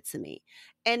gave it to me.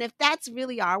 And if that's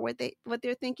really what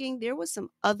they're thinking, there was some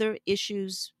other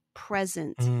issues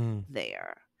present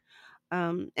there.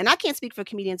 And I can't speak for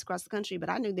comedians across the country,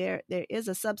 but I knew there is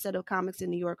a subset of comics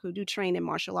in New York who do train in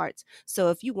martial arts.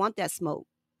 So if you want that smoke,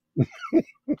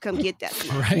 come get that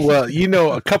smoke. Right.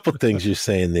 Well, a couple things you're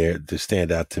saying there to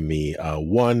stand out to me.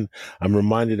 One, I'm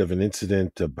reminded of an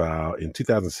incident in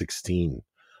 2016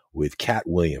 with Cat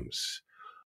Williams,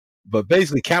 but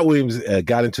basically, Cat Williams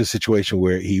got into a situation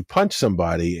where he punched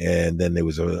somebody, and then there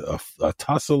was a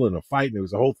tussle and a fight, and there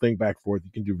was a whole thing back and forth.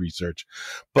 You can do research,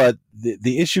 but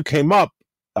the issue came up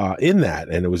in that,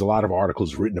 and there was a lot of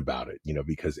articles written about it.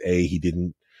 Because he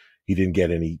didn't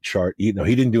get any he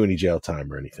didn't do any jail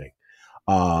time or anything.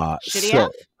 Should he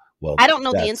have? Well, I don't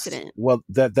know the incident. Well,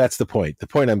 that's the point. The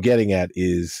point I'm getting at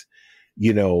is,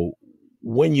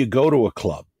 when you go to a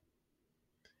club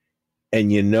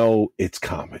and it's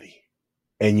comedy,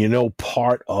 and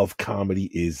part of comedy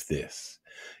is this,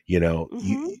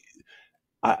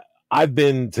 I've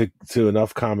been to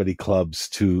enough comedy clubs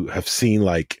to have seen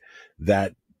like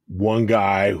that one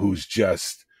guy who's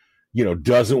just,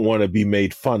 doesn't want to be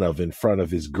made fun of in front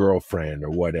of his girlfriend or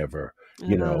whatever.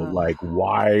 Like,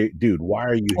 why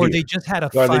are you or here? They just had a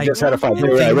fight. They just had a fight.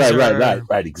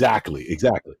 Right. Exactly.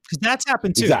 Because that's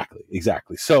happened too.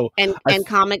 Exactly. So, and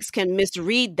comics can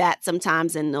misread that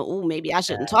sometimes, and maybe I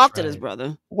shouldn't talk to this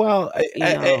brother. Well,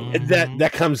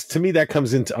 that comes to me. That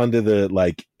comes into under the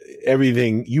like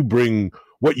everything you bring.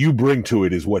 What you bring to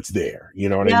it is what's there. You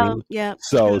know what I mean? Yeah.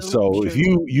 So if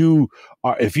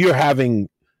if you're having,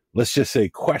 let's just say,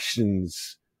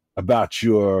 questions about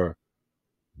your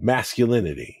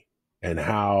masculinity and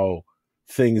how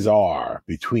things are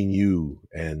between you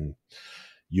and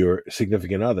your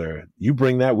significant other, you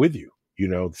bring that with you.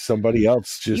 Somebody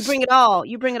else just you bring it all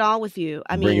with you.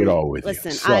 Bring it all with you.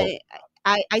 Listen, So,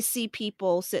 I see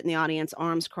people sit in the audience,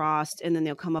 arms crossed, and then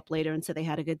they'll come up later and say they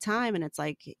had a good time, and it's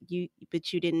like you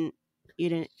didn't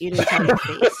tell your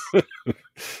face.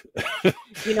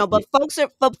 But folks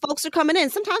are coming in.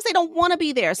 Sometimes they don't want to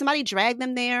be there. Somebody dragged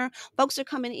them there. Folks are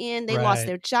coming in. They lost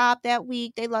their job that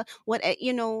week. They lost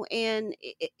and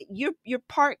you're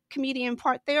part comedian,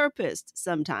 part therapist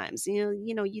sometimes.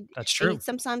 That's true.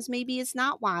 Sometimes maybe it's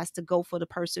not wise to go for the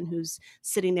person who's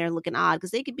sitting there looking odd,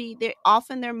 because they could be they're off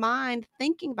in their mind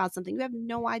thinking about something. You have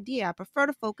no idea. I prefer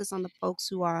to focus on the folks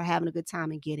who are having a good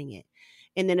time and getting it.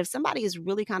 And then if somebody is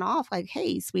really kind of off, like,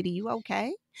 hey, sweetie, you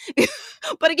okay?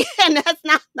 But again, that's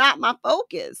not my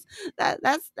focus.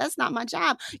 That's not my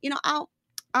job. I'll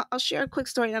share a quick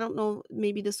story. I don't know,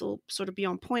 maybe this will sort of be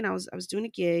on point. I was doing a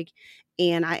gig,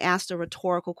 and I asked a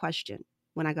rhetorical question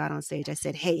when I got on stage. I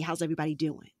said, hey, how's everybody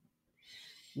doing?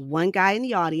 One guy in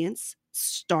the audience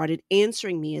started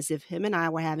answering me as if him and I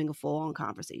were having a full-on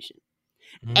conversation.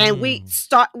 And we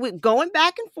start with going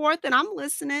back and forth, and I'm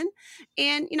listening,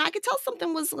 and I could tell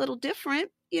something was a little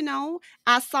different.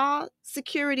 I saw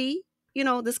security.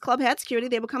 This club had security.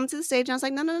 They were coming to the stage, and I was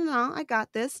like, no, I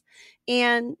got this.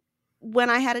 And when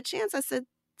I had a chance, I said,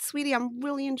 sweetie, I'm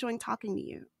really enjoying talking to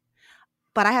you,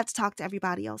 but I have to talk to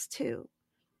everybody else too.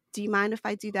 Do you mind if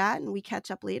I do that and we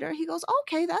catch up later? He goes,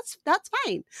 okay, that's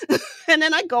fine. And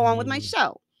then I go on with my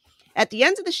show. At the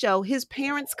end of the show, his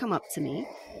parents come up to me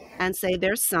and say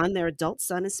their adult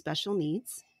son is special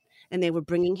needs, and they were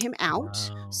bringing him out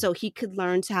so he could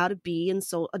learn how to be in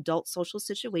adult social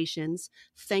situations.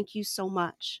 Thank you so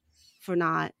much for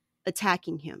not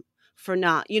attacking him, for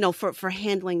not, for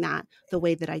handling that the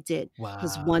way that I did.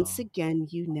 Because once again,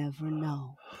 you never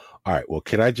know. All right. Well,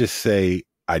 can I just say,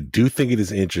 I do think it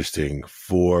is interesting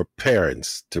for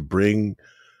parents to bring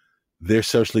their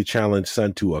socially challenged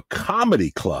son to a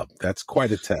comedy club. That's quite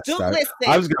a test. I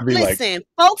was going to be listen,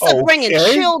 folks are bringing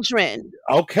children.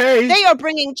 Okay. They are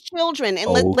bringing children. And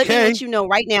let me let you know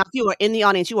right now, if you are in the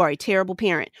audience, you are a terrible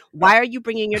parent. Why are you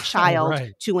bringing your child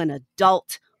to an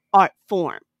adult art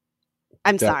form?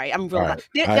 I'm sorry. I'm real. Right.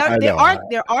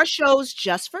 There are shows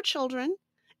just for children,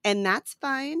 and that's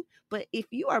fine. But if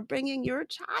you are bringing your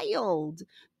child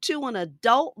to an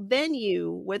adult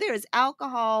venue where there is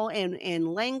alcohol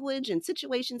and language and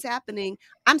situations happening,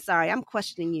 I'm sorry, I'm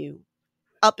questioning you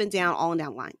up and down, all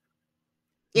down the line.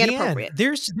 Inappropriate.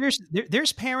 Yeah,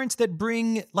 there's parents that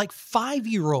bring like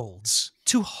 5-year-olds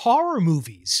to horror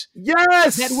movies.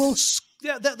 Yes, that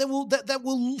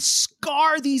will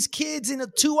scar these kids in a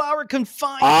 2-hour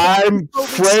confined. I'm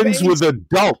friends with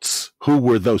adults who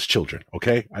were those children.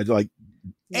 Okay,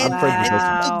 And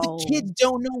the kids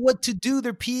don't know what to do.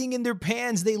 They're peeing in their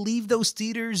pants. They leave those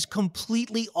theaters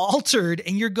completely altered.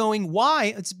 And you're going,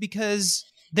 why? It's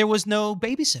because there was no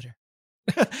babysitter.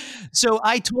 So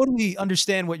I totally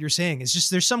understand what you're saying. It's just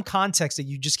there's some context that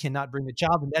you just cannot bring a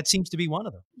child, and that seems to be one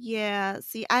of them. Yeah.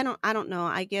 See, I don't know.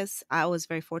 I guess I was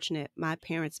very fortunate. My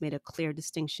parents made a clear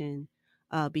distinction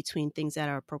between things that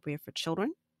are appropriate for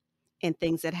children and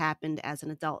things that happened as an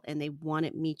adult, and they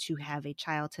wanted me to have a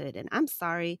childhood. And I'm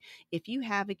sorry, if you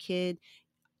have a kid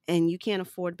and you can't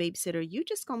afford babysitter, you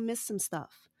just gonna miss some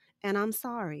stuff. And I'm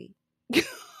sorry.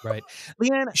 Right.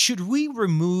 Leanne, should we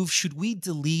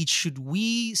delete, should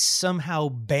we somehow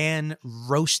ban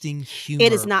roasting It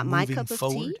is humor not my moving cup of tea.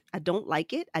 forward? I don't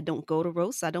like it. I don't go to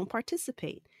roasts. I don't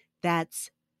participate. That's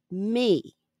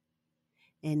me.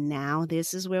 And now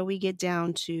this is where we get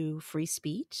down to free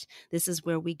speech. This is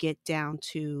where we get down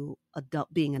to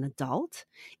being an adult.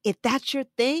 If that's your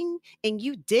thing and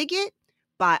you dig it,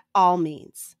 by all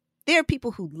means. There are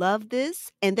people who love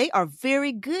this and they are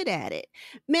very good at it.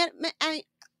 Man,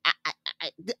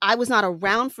 I was not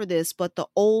around for this, but the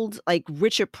old like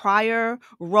Richard Pryor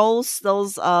roasts,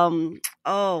 those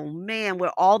oh man,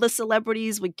 where all the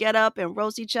celebrities would get up and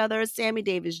roast each other, Sammy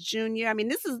Davis Jr. I mean,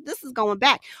 this is going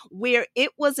back where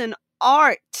it was an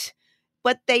art,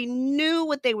 but they knew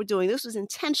what they were doing. This was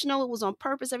intentional. It was on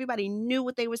purpose. Everybody knew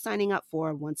what they were signing up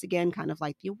for. Once again, kind of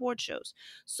like the award shows.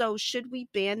 So should we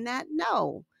ban that?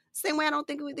 No. Same way I don't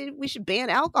think we should ban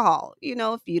alcohol. You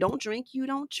know, if you don't drink, you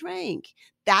don't drink.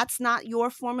 That's not your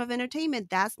form of entertainment.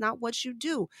 That's not what you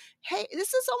do. Hey,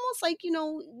 this is almost like, you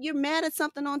know, you're mad at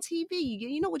something on TV.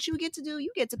 You know what you get to do?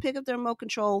 You get to pick up the remote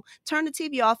control, turn the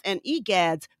TV off, and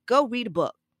egads, go read a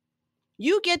book.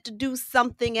 You get to do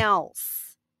something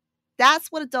else. That's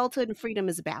what adulthood and freedom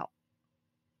is about.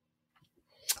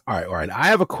 All right. I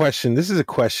have a question. This is a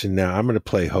question now. I'm going to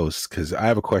play host because I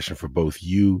have a question for both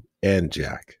you and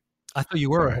Jack. I thought you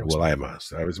were. Right, well, I am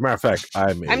honest. As a matter of fact,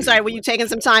 I'm sorry. Were you taking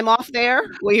some time off there?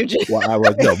 Were you just? Well, I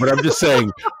was no, but I'm just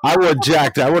saying. I want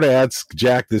to ask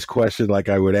Jack this question like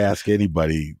I would ask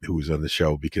anybody who's on the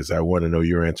show because I want to know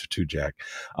your answer too, Jack.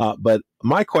 But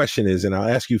my question is, and I'll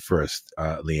ask you first,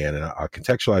 Leanne, and I'll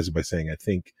contextualize it by saying I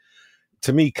think,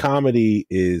 to me, comedy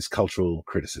is cultural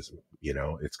criticism. You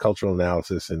know, it's cultural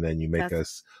analysis, and then you make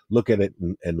us look at it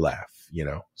and laugh. You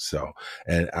know, so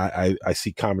and I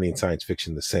see comedy and science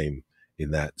fiction the same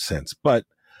in that sense. But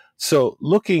so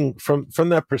looking from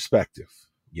that perspective,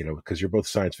 you know, because you're both a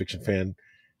science fiction fan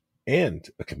and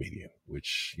a comedian,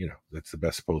 which, you know, that's the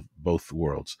best of both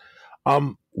worlds.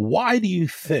 Why do you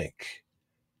think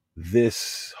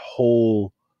this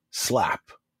whole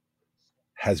slap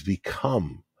has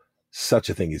become such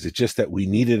a thing? Is it just that we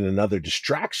needed another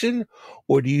distraction,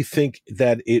 or do you think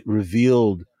that it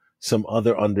revealed some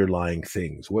other underlying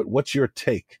things? What's your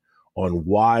take on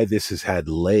why this has had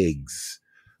legs?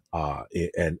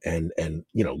 And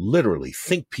you know, literally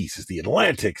think pieces. The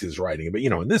Atlantic is writing about, you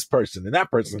know, and this person and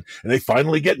that person, and they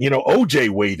finally get, you know, OJ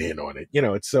weighed in on it. You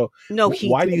know, it's so. No,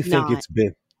 why do you think it's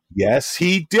been? Yes,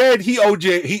 he did.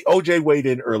 OJ weighed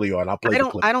in early on. I'll play the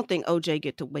clip. I don't think OJ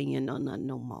get to weigh in on none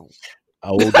no more.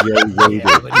 OJ weighed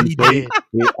in.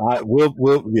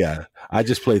 Yeah. I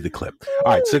just played the clip.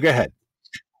 All right, so go ahead.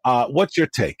 What's your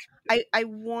take? I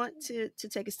want to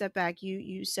take a step back.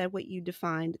 You said what you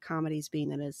defined comedy as being,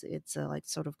 that it's a like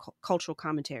sort of cultural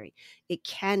commentary. It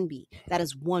can be. That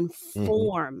is one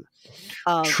form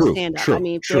of stand-up. I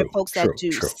mean, there are folks that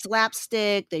do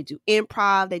slapstick, they do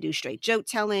improv, they do straight joke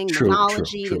telling,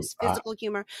 monology, there's physical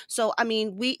humor. So I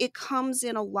mean, it comes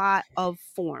in a lot of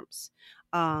forms.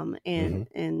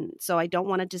 And so I don't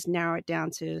want to just narrow it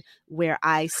down to where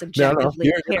I subjectively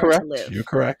care to live. You're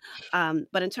correct.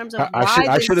 But in terms of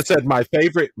I should have said my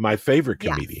favorite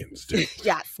comedians do.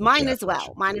 Yes, mine as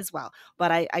well.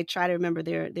 But I try to remember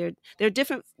there are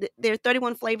different. There are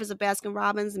 31 flavors of Baskin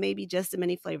Robbins, maybe just as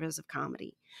many flavors of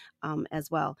comedy,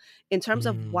 as well. In terms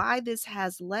of why this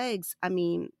has legs, I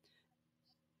mean,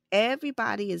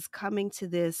 everybody is coming to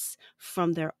this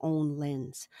from their own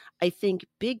lens. I think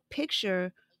big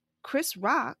picture, Chris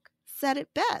Rock said it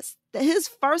best. That his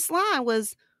first line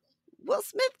was, Will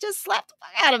Smith just slapped the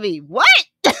fuck out of me. What?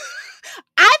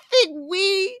 I think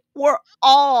we were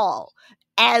all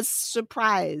as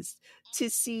surprised to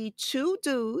see two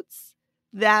dudes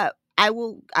that I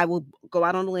will go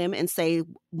out on a limb and say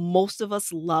most of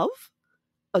us love,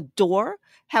 adore,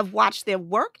 have watched their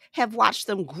work, have watched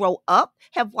them grow up,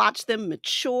 have watched them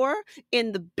mature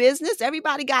in the business.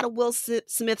 Everybody got a Will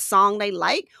Smith song they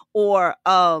like, or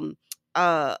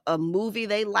a movie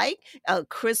they like.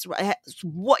 Chris,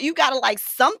 what you gotta like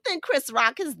something Chris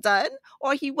Rock has done,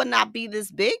 or he would not be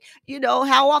this big. You know,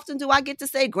 how often do I get to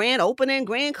say grand opening,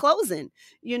 grand closing?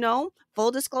 You know,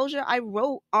 full disclosure, I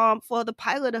wrote for the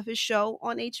pilot of his show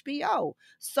on HBO.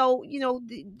 So, you know,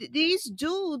 these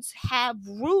dudes have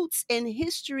roots in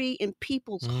history in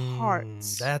people's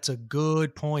hearts. That's a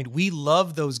good point. We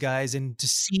love those guys, and to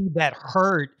see that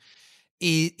hurt,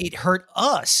 it hurt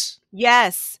us.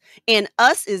 Yes. And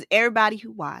us is everybody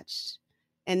who watched.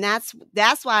 And that's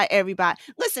why everybody,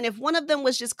 listen, if one of them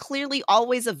was just clearly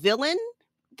always a villain,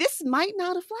 this might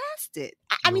not have lasted.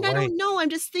 I mean, I don't know. I'm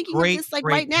just thinking of this like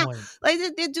right now. Like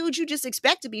the dudes you just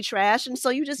expect to be trash. And so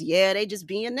you just, they just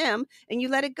being them and you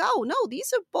let it go. No,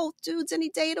 these are both dudes any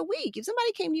day of the week. If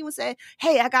somebody came to you and said,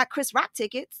 hey, I got Chris Rock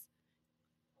tickets,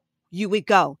 you would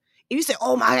go. If you say,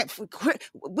 oh my,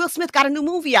 Will Smith got a new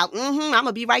movie out. I'm going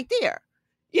to be right there.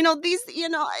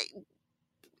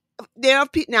 There are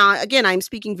people, now, again, I'm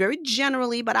speaking very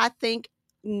generally, but I think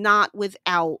not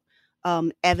without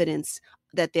evidence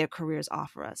that their careers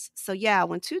offer us. So yeah,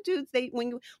 when two dudes,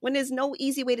 when there's no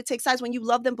easy way to take sides, when you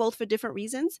love them both for different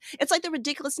reasons, it's like the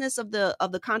ridiculousness of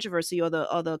the controversy or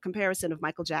the comparison of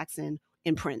Michael Jackson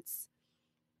and Prince.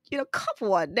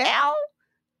 Come on now.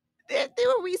 There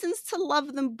were reasons to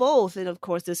love them both. And of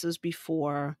course, this was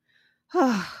before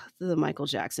the Michael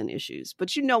Jackson issues,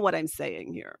 but you know what I'm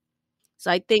saying here. So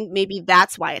I think maybe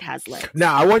that's why it has legs.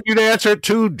 Now, I want you to answer it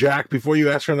too, Jack. Before you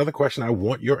ask her another question, I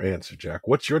want your answer, Jack.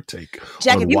 What's your take?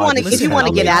 Jack, if you want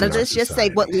to get out of this, just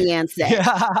say what Leanne said. Yeah.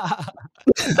 I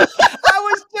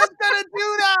was just going to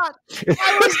do that.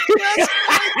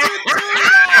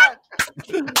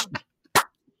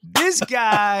 This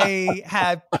guy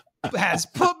has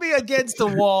put me against the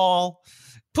wall,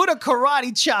 put a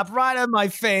karate chop right on my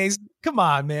face. Come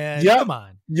on, man. Yep. Come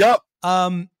on. Yep.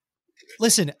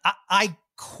 Listen, I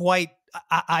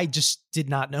just did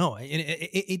not know.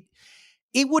 It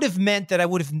would have meant that I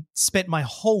would have spent my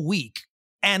whole week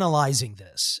analyzing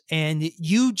this. And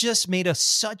you just made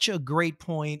such a great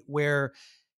point where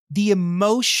the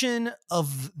emotion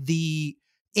of the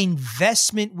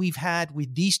investment we've had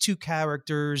with these two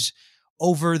characters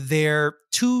over their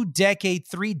 2-decade,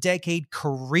 3-decade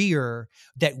career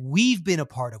that we've been a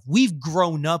part of. We've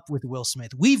grown up with Will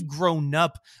Smith. We've grown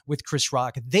up with Chris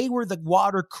Rock. They were the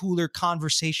water cooler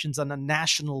conversations on a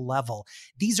national level.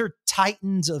 These are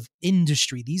titans of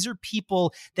industry. These are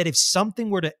people that if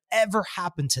something were to ever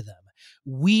happen to them,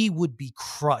 we would be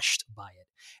crushed by it.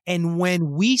 And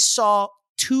when we saw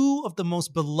two of the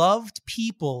most beloved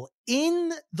people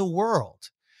in the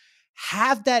world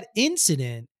have that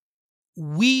incident,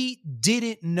 we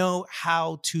didn't know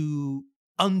how to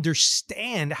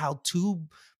understand how two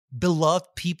beloved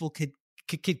people could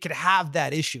have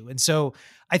that issue. And so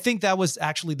I think that was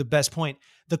actually the best point.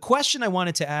 The question I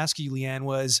wanted to ask you, Leanne,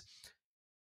 was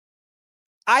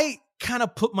I kind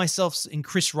of put myself in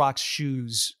Chris Rock's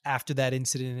shoes after that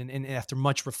incident and after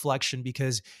much reflection,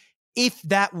 because if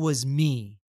that was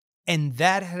me and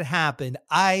that had happened,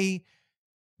 the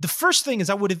first thing is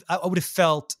I would have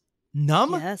felt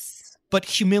numb. Yes. But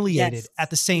humiliated at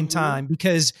the same time,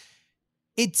 because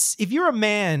if you're a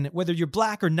man, whether you're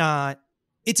black or not,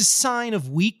 it's a sign of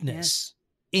weakness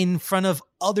in front of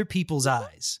other people's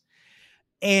eyes.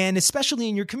 And especially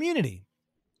in your community,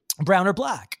 brown or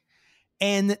black.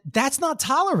 And that's not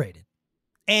tolerated.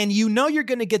 And you're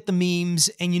going to get the memes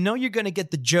and you're going to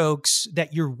get the jokes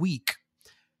that you're weak.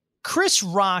 Chris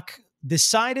Rock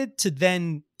decided to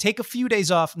then take a few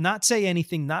days off, not say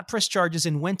anything, not press charges,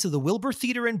 and went to the Wilbur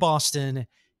Theater in Boston,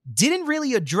 didn't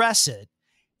really address it,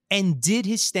 and did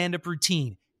his stand-up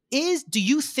routine. Do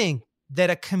you think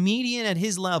that a comedian at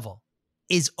his level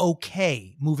is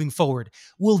okay moving forward?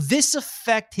 Will this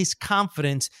affect his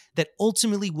confidence that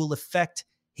ultimately will affect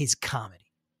his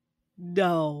comedy?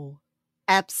 No,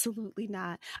 absolutely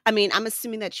not. I mean, I'm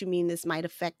assuming that you mean this might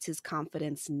affect his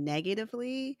confidence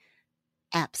negatively.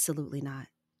 Absolutely not.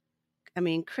 I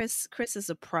mean, Chris is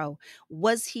a pro.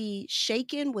 Was he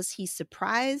shaken? Was he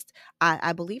surprised?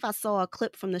 I believe I saw a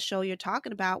clip from the show you're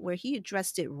talking about where he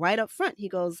addressed it right up front. He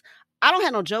goes, I don't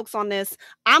have no jokes on this.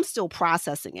 I'm still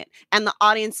processing it. And the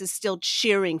audience is still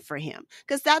cheering for him,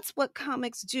 because that's what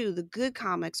comics do. The good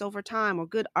comics over time, or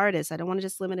good artists, I don't want to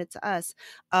just limit it to us.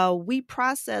 We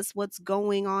process what's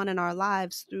going on in our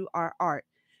lives through our art.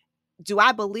 Do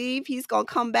I believe he's going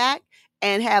to come back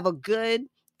and have a good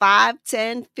 5,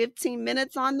 10, 15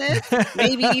 minutes on this?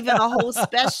 Maybe even a whole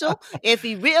special. If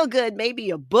he real good, maybe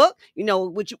a book,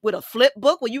 with a flip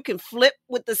book where you can flip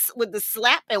with the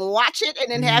slap and watch it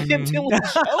and then have him doing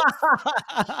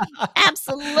jokes.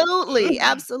 Absolutely.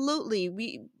 Absolutely.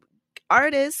 We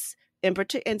artists and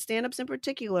stand-ups in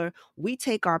particular, we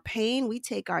take our pain, we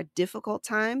take our difficult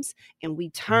times, and we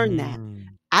turn that.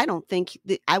 I don't think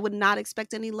I would not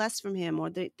expect any less from him, or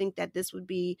think that this would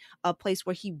be a place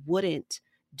where he wouldn't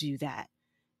do that,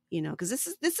 because this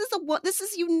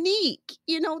is unique,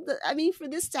 for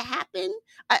this to happen.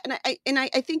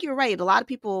 I think you're right. A lot of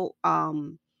people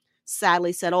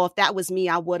sadly said, oh, if that was me,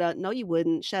 I would have. No, you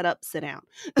wouldn't. Shut up, sit down.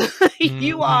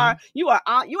 You at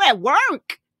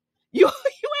work. You at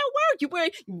work. you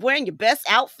wearing your best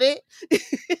outfit.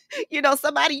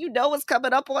 Somebody is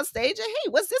coming up on stage and, hey,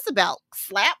 what's this about?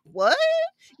 Slap? What?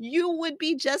 You would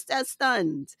be just as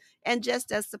stunned and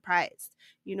just as surprised.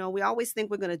 We always think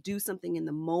we're going to do something in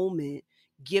the moment,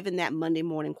 given that Monday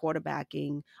morning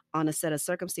quarterbacking on a set of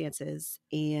circumstances.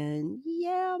 And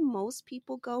yeah, most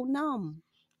people go numb.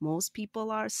 Most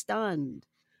people are stunned.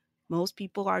 Most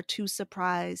people are too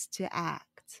surprised to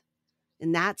act.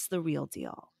 And that's the real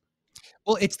deal.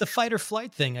 Well, it's the fight or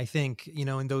flight thing, I think,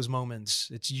 in those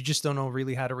moments. You just don't know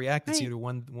really how to react. It's either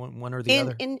one or the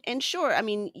other. And sure, I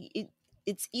mean,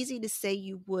 it's easy to say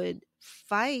you would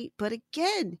fight, but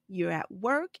again, you're at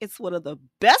work. It's one of the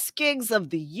best gigs of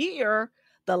the year.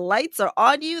 The lights are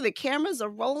on you, the cameras are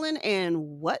rolling, and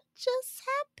what just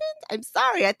happened? I'm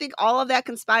sorry. I think all of that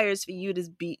conspires for you to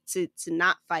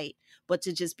not fight, but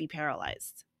to just be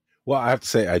paralyzed. Well, I have to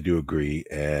say I do agree,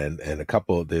 and a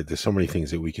couple. There's so many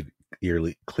things that we could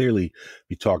clearly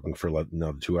be talking for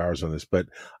another 2 hours on this. But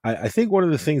I think one of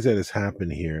the things that has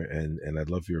happened here, and I'd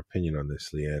love your opinion on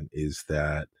this, Leanne, is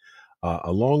that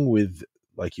along with,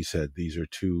 like you said, these are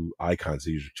two icons.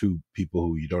 These are two people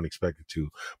who you don't expect it to,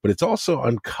 but it's also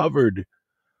uncovered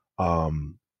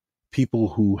people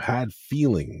who had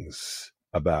feelings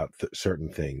about certain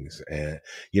things. And,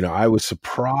 I was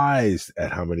surprised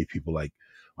at how many people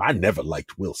I never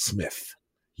liked Will Smith.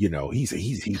 He's a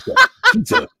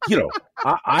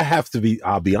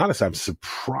I'll be honest, I'm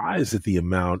surprised at the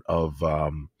amount of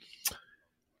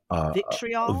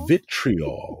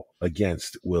vitriol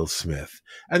against Will Smith.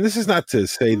 And this is not to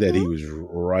say that he was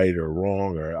right or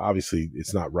wrong, or obviously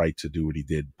it's not right to do what he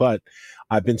did, but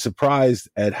I've been surprised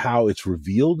at how it's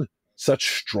revealed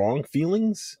such strong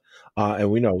feelings.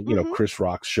 And we know, Chris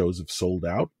Rock's shows have sold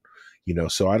out,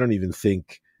 so I don't even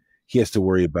think he has to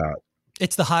worry about.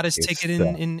 It's the hottest ticket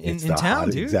in town,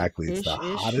 dude. Exactly. It's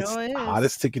the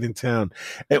hottest ticket in town,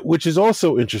 which is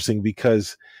also interesting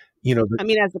because, as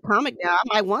a comic now, I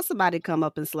might want somebody to come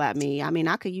up and slap me. I mean,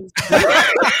 I could use.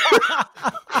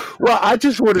 Well, I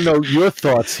just want to know your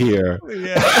thoughts here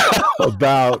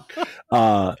about,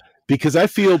 because I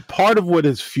feel part of what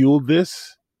has fueled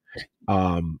this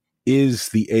is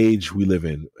the age we live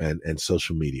in and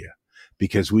social media.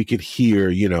 Because we could hear,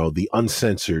 the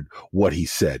uncensored what he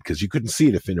said, because you couldn't see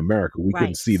it if in America we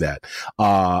couldn't see that.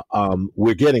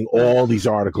 We're getting all these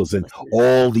articles and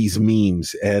all these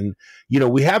memes, and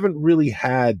we haven't really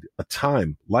had a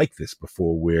time like this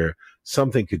before where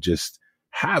something could just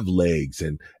have legs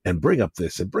and bring up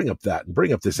this and bring up that and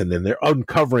bring up this, and then they're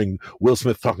uncovering Will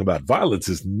Smith talking about violence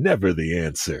is never the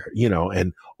answer,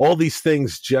 and all these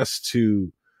things just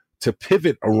to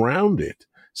pivot around it.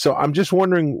 So I'm just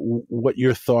wondering what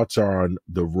your thoughts are on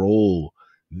the role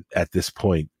at this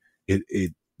point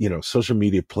social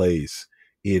media plays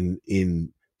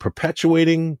in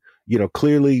perpetuating,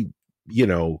 clearly,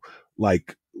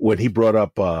 like when he brought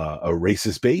up a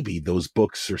racist baby, those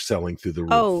books are selling through the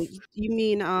roof. Oh, you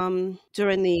mean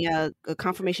during the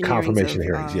confirmation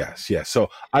hearings? Yes. So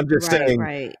I'm just saying,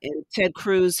 right. And Ted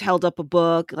Cruz held up a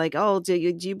book like, "Oh, do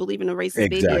you believe in a racist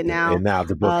baby?" And now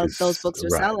the book those books are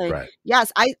selling. Right.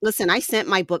 Yes, I sent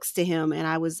my books to him, and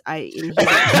I'm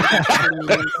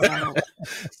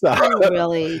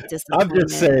really disappointed. I'm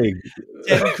just saying,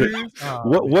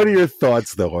 what are your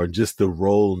thoughts though on just the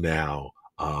role now?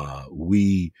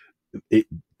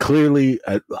 Clearly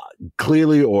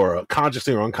or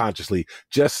consciously or unconsciously,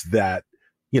 just that,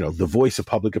 the voice of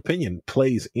public opinion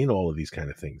plays in all of these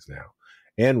kind of things now,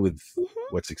 and with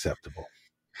what's acceptable.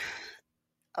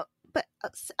 But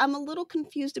I'm a little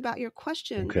confused about your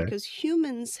question because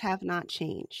humans have not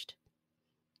changed.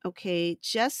 Okay,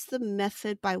 just the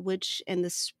method by which and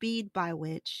the speed by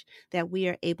which that we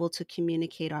are able to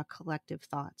communicate our collective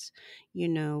thoughts.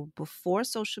 Before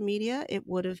social media, it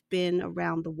would have been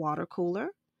around the water cooler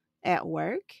at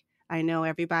work. I know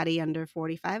everybody under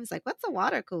 45 is like, what's a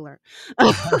water cooler?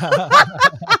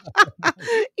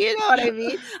 You know what I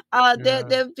mean?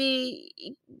 There'd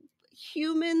be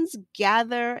humans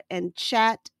gather and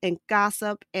chat and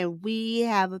gossip, and we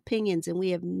have opinions, and we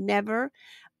have never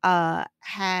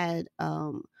had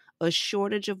a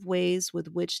shortage of ways with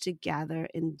which to gather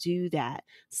and do that.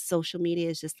 Social media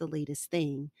is just the latest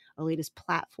thing, a latest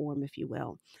platform, if you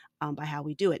will, by how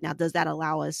we do it. Now, does that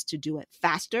allow us to do it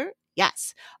faster?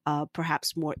 Yes.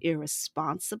 Perhaps more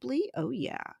irresponsibly? Oh,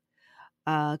 yeah.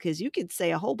 Because you could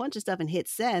say a whole bunch of stuff and hit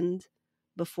send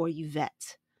before you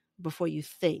vet, before you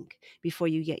think, before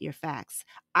you get your facts.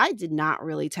 I did not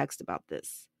really text about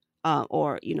this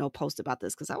or post about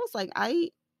this because I was like, I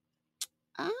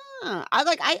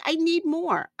need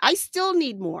more. I still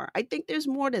need more. I think there's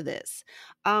more to this,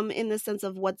 in the sense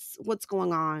of what's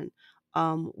going on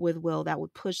with Will that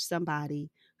would push somebody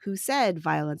who said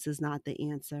violence is not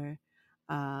the answer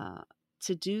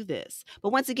to do this.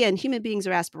 But once again, human beings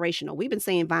are aspirational. We've been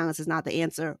saying violence is not the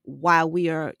answer while we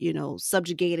are,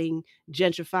 subjugating,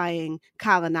 gentrifying,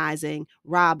 colonizing,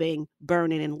 robbing,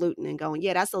 burning, and looting and going,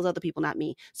 yeah, that's those other people, not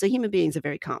me. So human beings are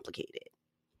very complicated.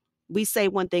 We say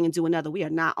one thing and do another. We are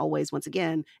not always, once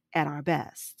again, at our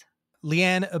best.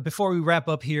 Leanne, before we wrap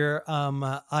up here,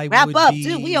 I wrap would up, be...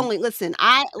 dude. We only listen.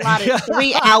 I allotted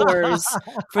 3 hours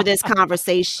for this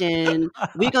conversation.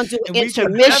 We're gonna do an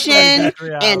intermission,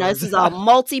 and this is a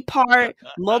multi-part,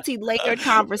 multi-layered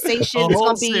conversation. It's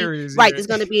gonna be right. There's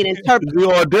gonna be an interpretive. The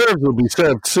hors d'oeuvres will be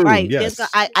served soon. Right. Yes.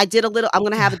 I did a little. I'm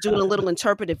gonna have it doing a little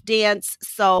interpretive dance.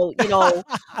 So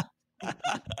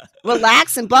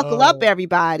relax and buckle up,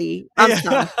 everybody.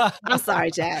 I'm sorry,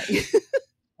 Jack.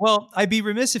 Well, I'd be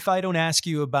remiss if I don't ask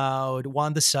you about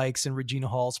Wanda Sykes and Regina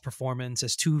Hall's performance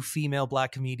as 2 female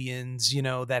Black comedians,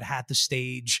 that had the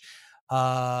stage.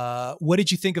 What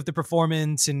did you think of the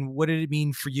performance, and what did it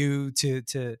mean for you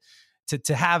to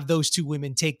have those 2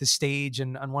 women take the stage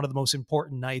on one of the most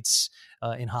important nights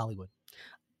in Hollywood?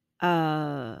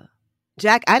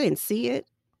 Jack, I didn't see it.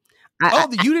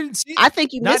 You didn't see it? I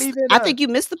think you missed. I think you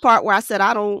missed the part where I said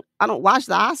I don't watch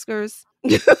the Oscars.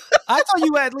 I thought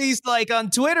you at least on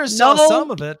Twitter saw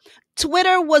some of it.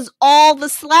 Twitter was all the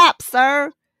slap,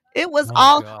 sir. It was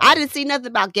all. God. I didn't see nothing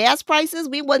about gas prices.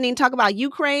 We wasn't even talking about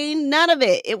Ukraine. None of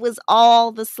it. It was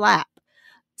all the slap.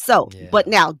 So, But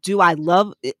now, do I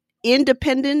love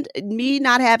independent? Me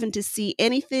not having to see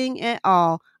anything at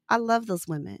all. I love those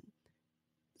women.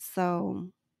 So,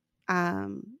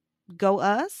 go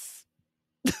us.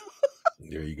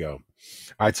 There you go.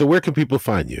 All right. So where can people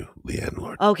find you, Leanne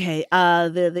Lord? Okay.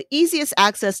 The easiest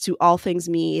access to all things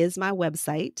me is my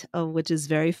website, which is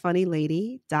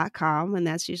veryfunnylady.com. And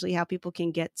that's usually how people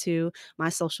can get to my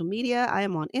social media. I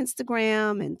am on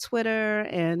Instagram and Twitter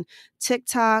and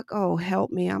TikTok. Oh,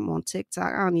 help me. I'm on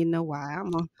TikTok. I don't even know why. Are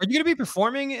you going to be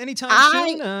performing anytime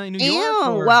soon in New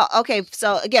York? Well, okay.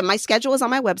 So again, my schedule is on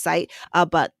my website,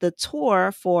 but the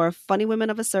tour for Funny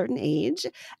Women of a Certain Age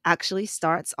actually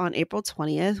starts on April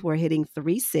 20th. We're hitting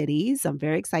 3 cities. I'm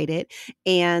very excited.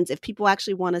 And if people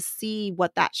actually want to see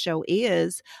what that show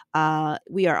is,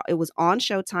 it was on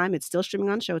Showtime. It's still streaming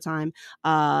on Showtime.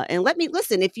 And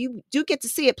listen, if you do get to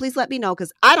see it, please let me know,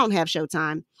 because I don't have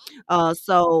Showtime.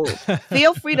 So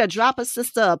feel free to drop a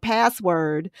sister a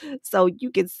password so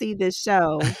you can see this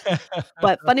show.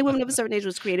 But Funny Women of a Certain Age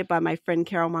was created by my friend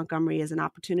Carol Montgomery as an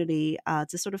opportunity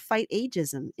to sort of fight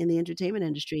ageism in the entertainment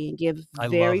industry and give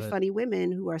very funny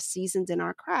women who are seasoned in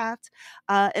our craft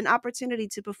an opportunity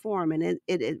to perform. And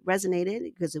it resonated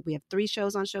because we have 3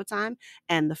 shows on Showtime,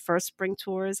 and the first spring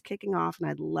tour is kicking off. And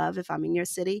I'd love, if I'm in your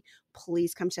city,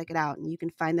 please come check it out. And you can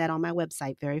find that on my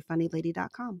website,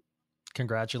 veryfunnylady.com.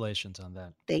 Congratulations on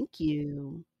that. Thank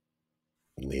you.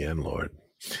 Leanne Lord,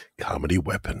 comedy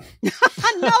weapon.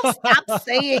 No, stop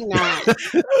saying that.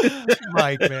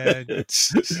 Mike, man.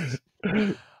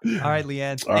 All right,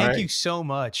 Leanne, thank you so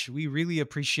much. We really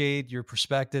appreciate your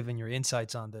perspective and your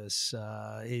insights on this.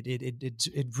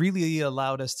 It really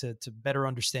allowed us to better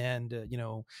understand,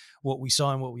 what we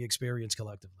saw and what we experienced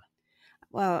collectively.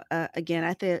 Well, again,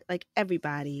 I think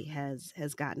everybody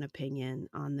has got an opinion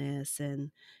on this,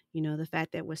 and the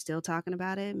fact that we're still talking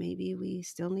about it, maybe we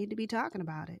still need to be talking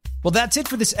about it. Well, that's it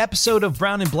for this episode of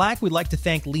Brown and Black. We'd like to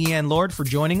thank Leanne Lord for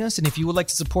joining us. And if you would like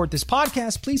to support this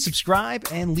podcast, please subscribe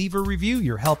and leave a review.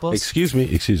 Your help us. Excuse me.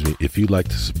 If you'd like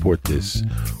to support this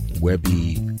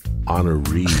Webby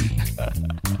honoree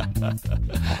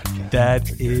podcast.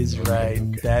 That is right.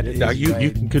 That is now you, right.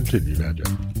 You can continue now,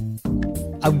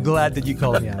 John. I'm glad that you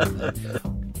called me out on that.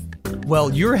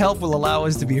 Well, your help will allow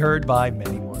us to be heard by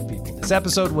many more people. This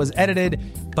episode was edited,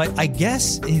 but I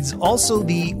guess is also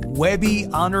the Webby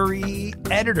honoree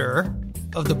editor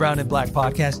of the Brown and Black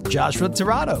podcast, Joshua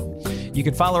Tirado. You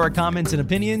can follow our comments and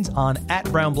opinions on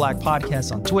 @BrownBlack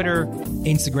Podcast on Twitter,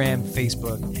 Instagram,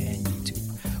 Facebook, and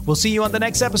YouTube. We'll see you on the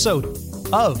next episode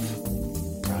of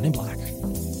Brown and Black.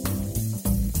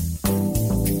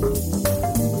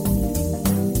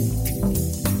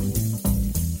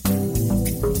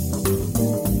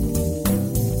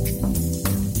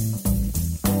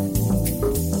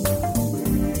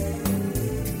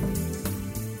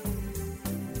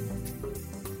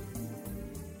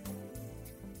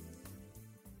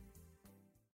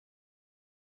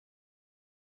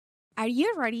 Are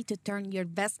you ready to turn your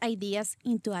best ideas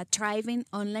into a thriving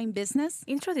online business?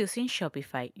 Introducing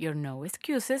Shopify, your no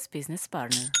excuses business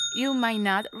partner. You might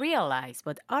not realize,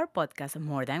 but our podcast,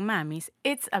 More Than Mammies,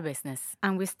 it's a business.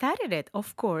 And we started it,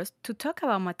 of course, to talk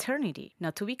about maternity,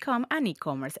 not to become an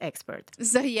e-commerce expert.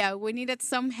 So yeah, we needed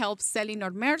some help selling our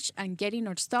merch and getting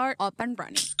our store up and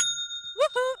running.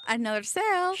 Woohoo! Another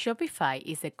sale! Shopify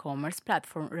is a commerce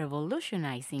platform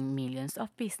revolutionizing millions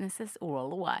of businesses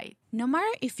worldwide. No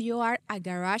matter if you are a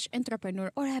garage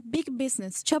entrepreneur or a big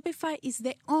business, Shopify is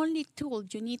the only tool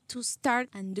you need to start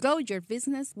and grow your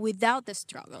business without the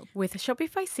struggle. With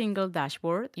Shopify's single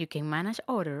dashboard, you can manage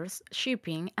orders,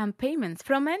 shipping, and payments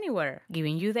from anywhere,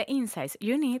 giving you the insights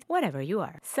you need wherever you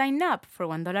are. Sign up for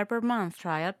 $1 per month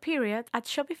trial period at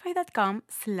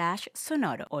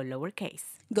shopify.com/sonoro, all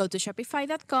lowercase. Go to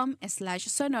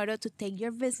shopify.com/sonoro to take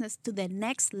your business to the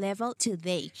next level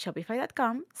today.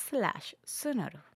 Shopify.com/sonoro.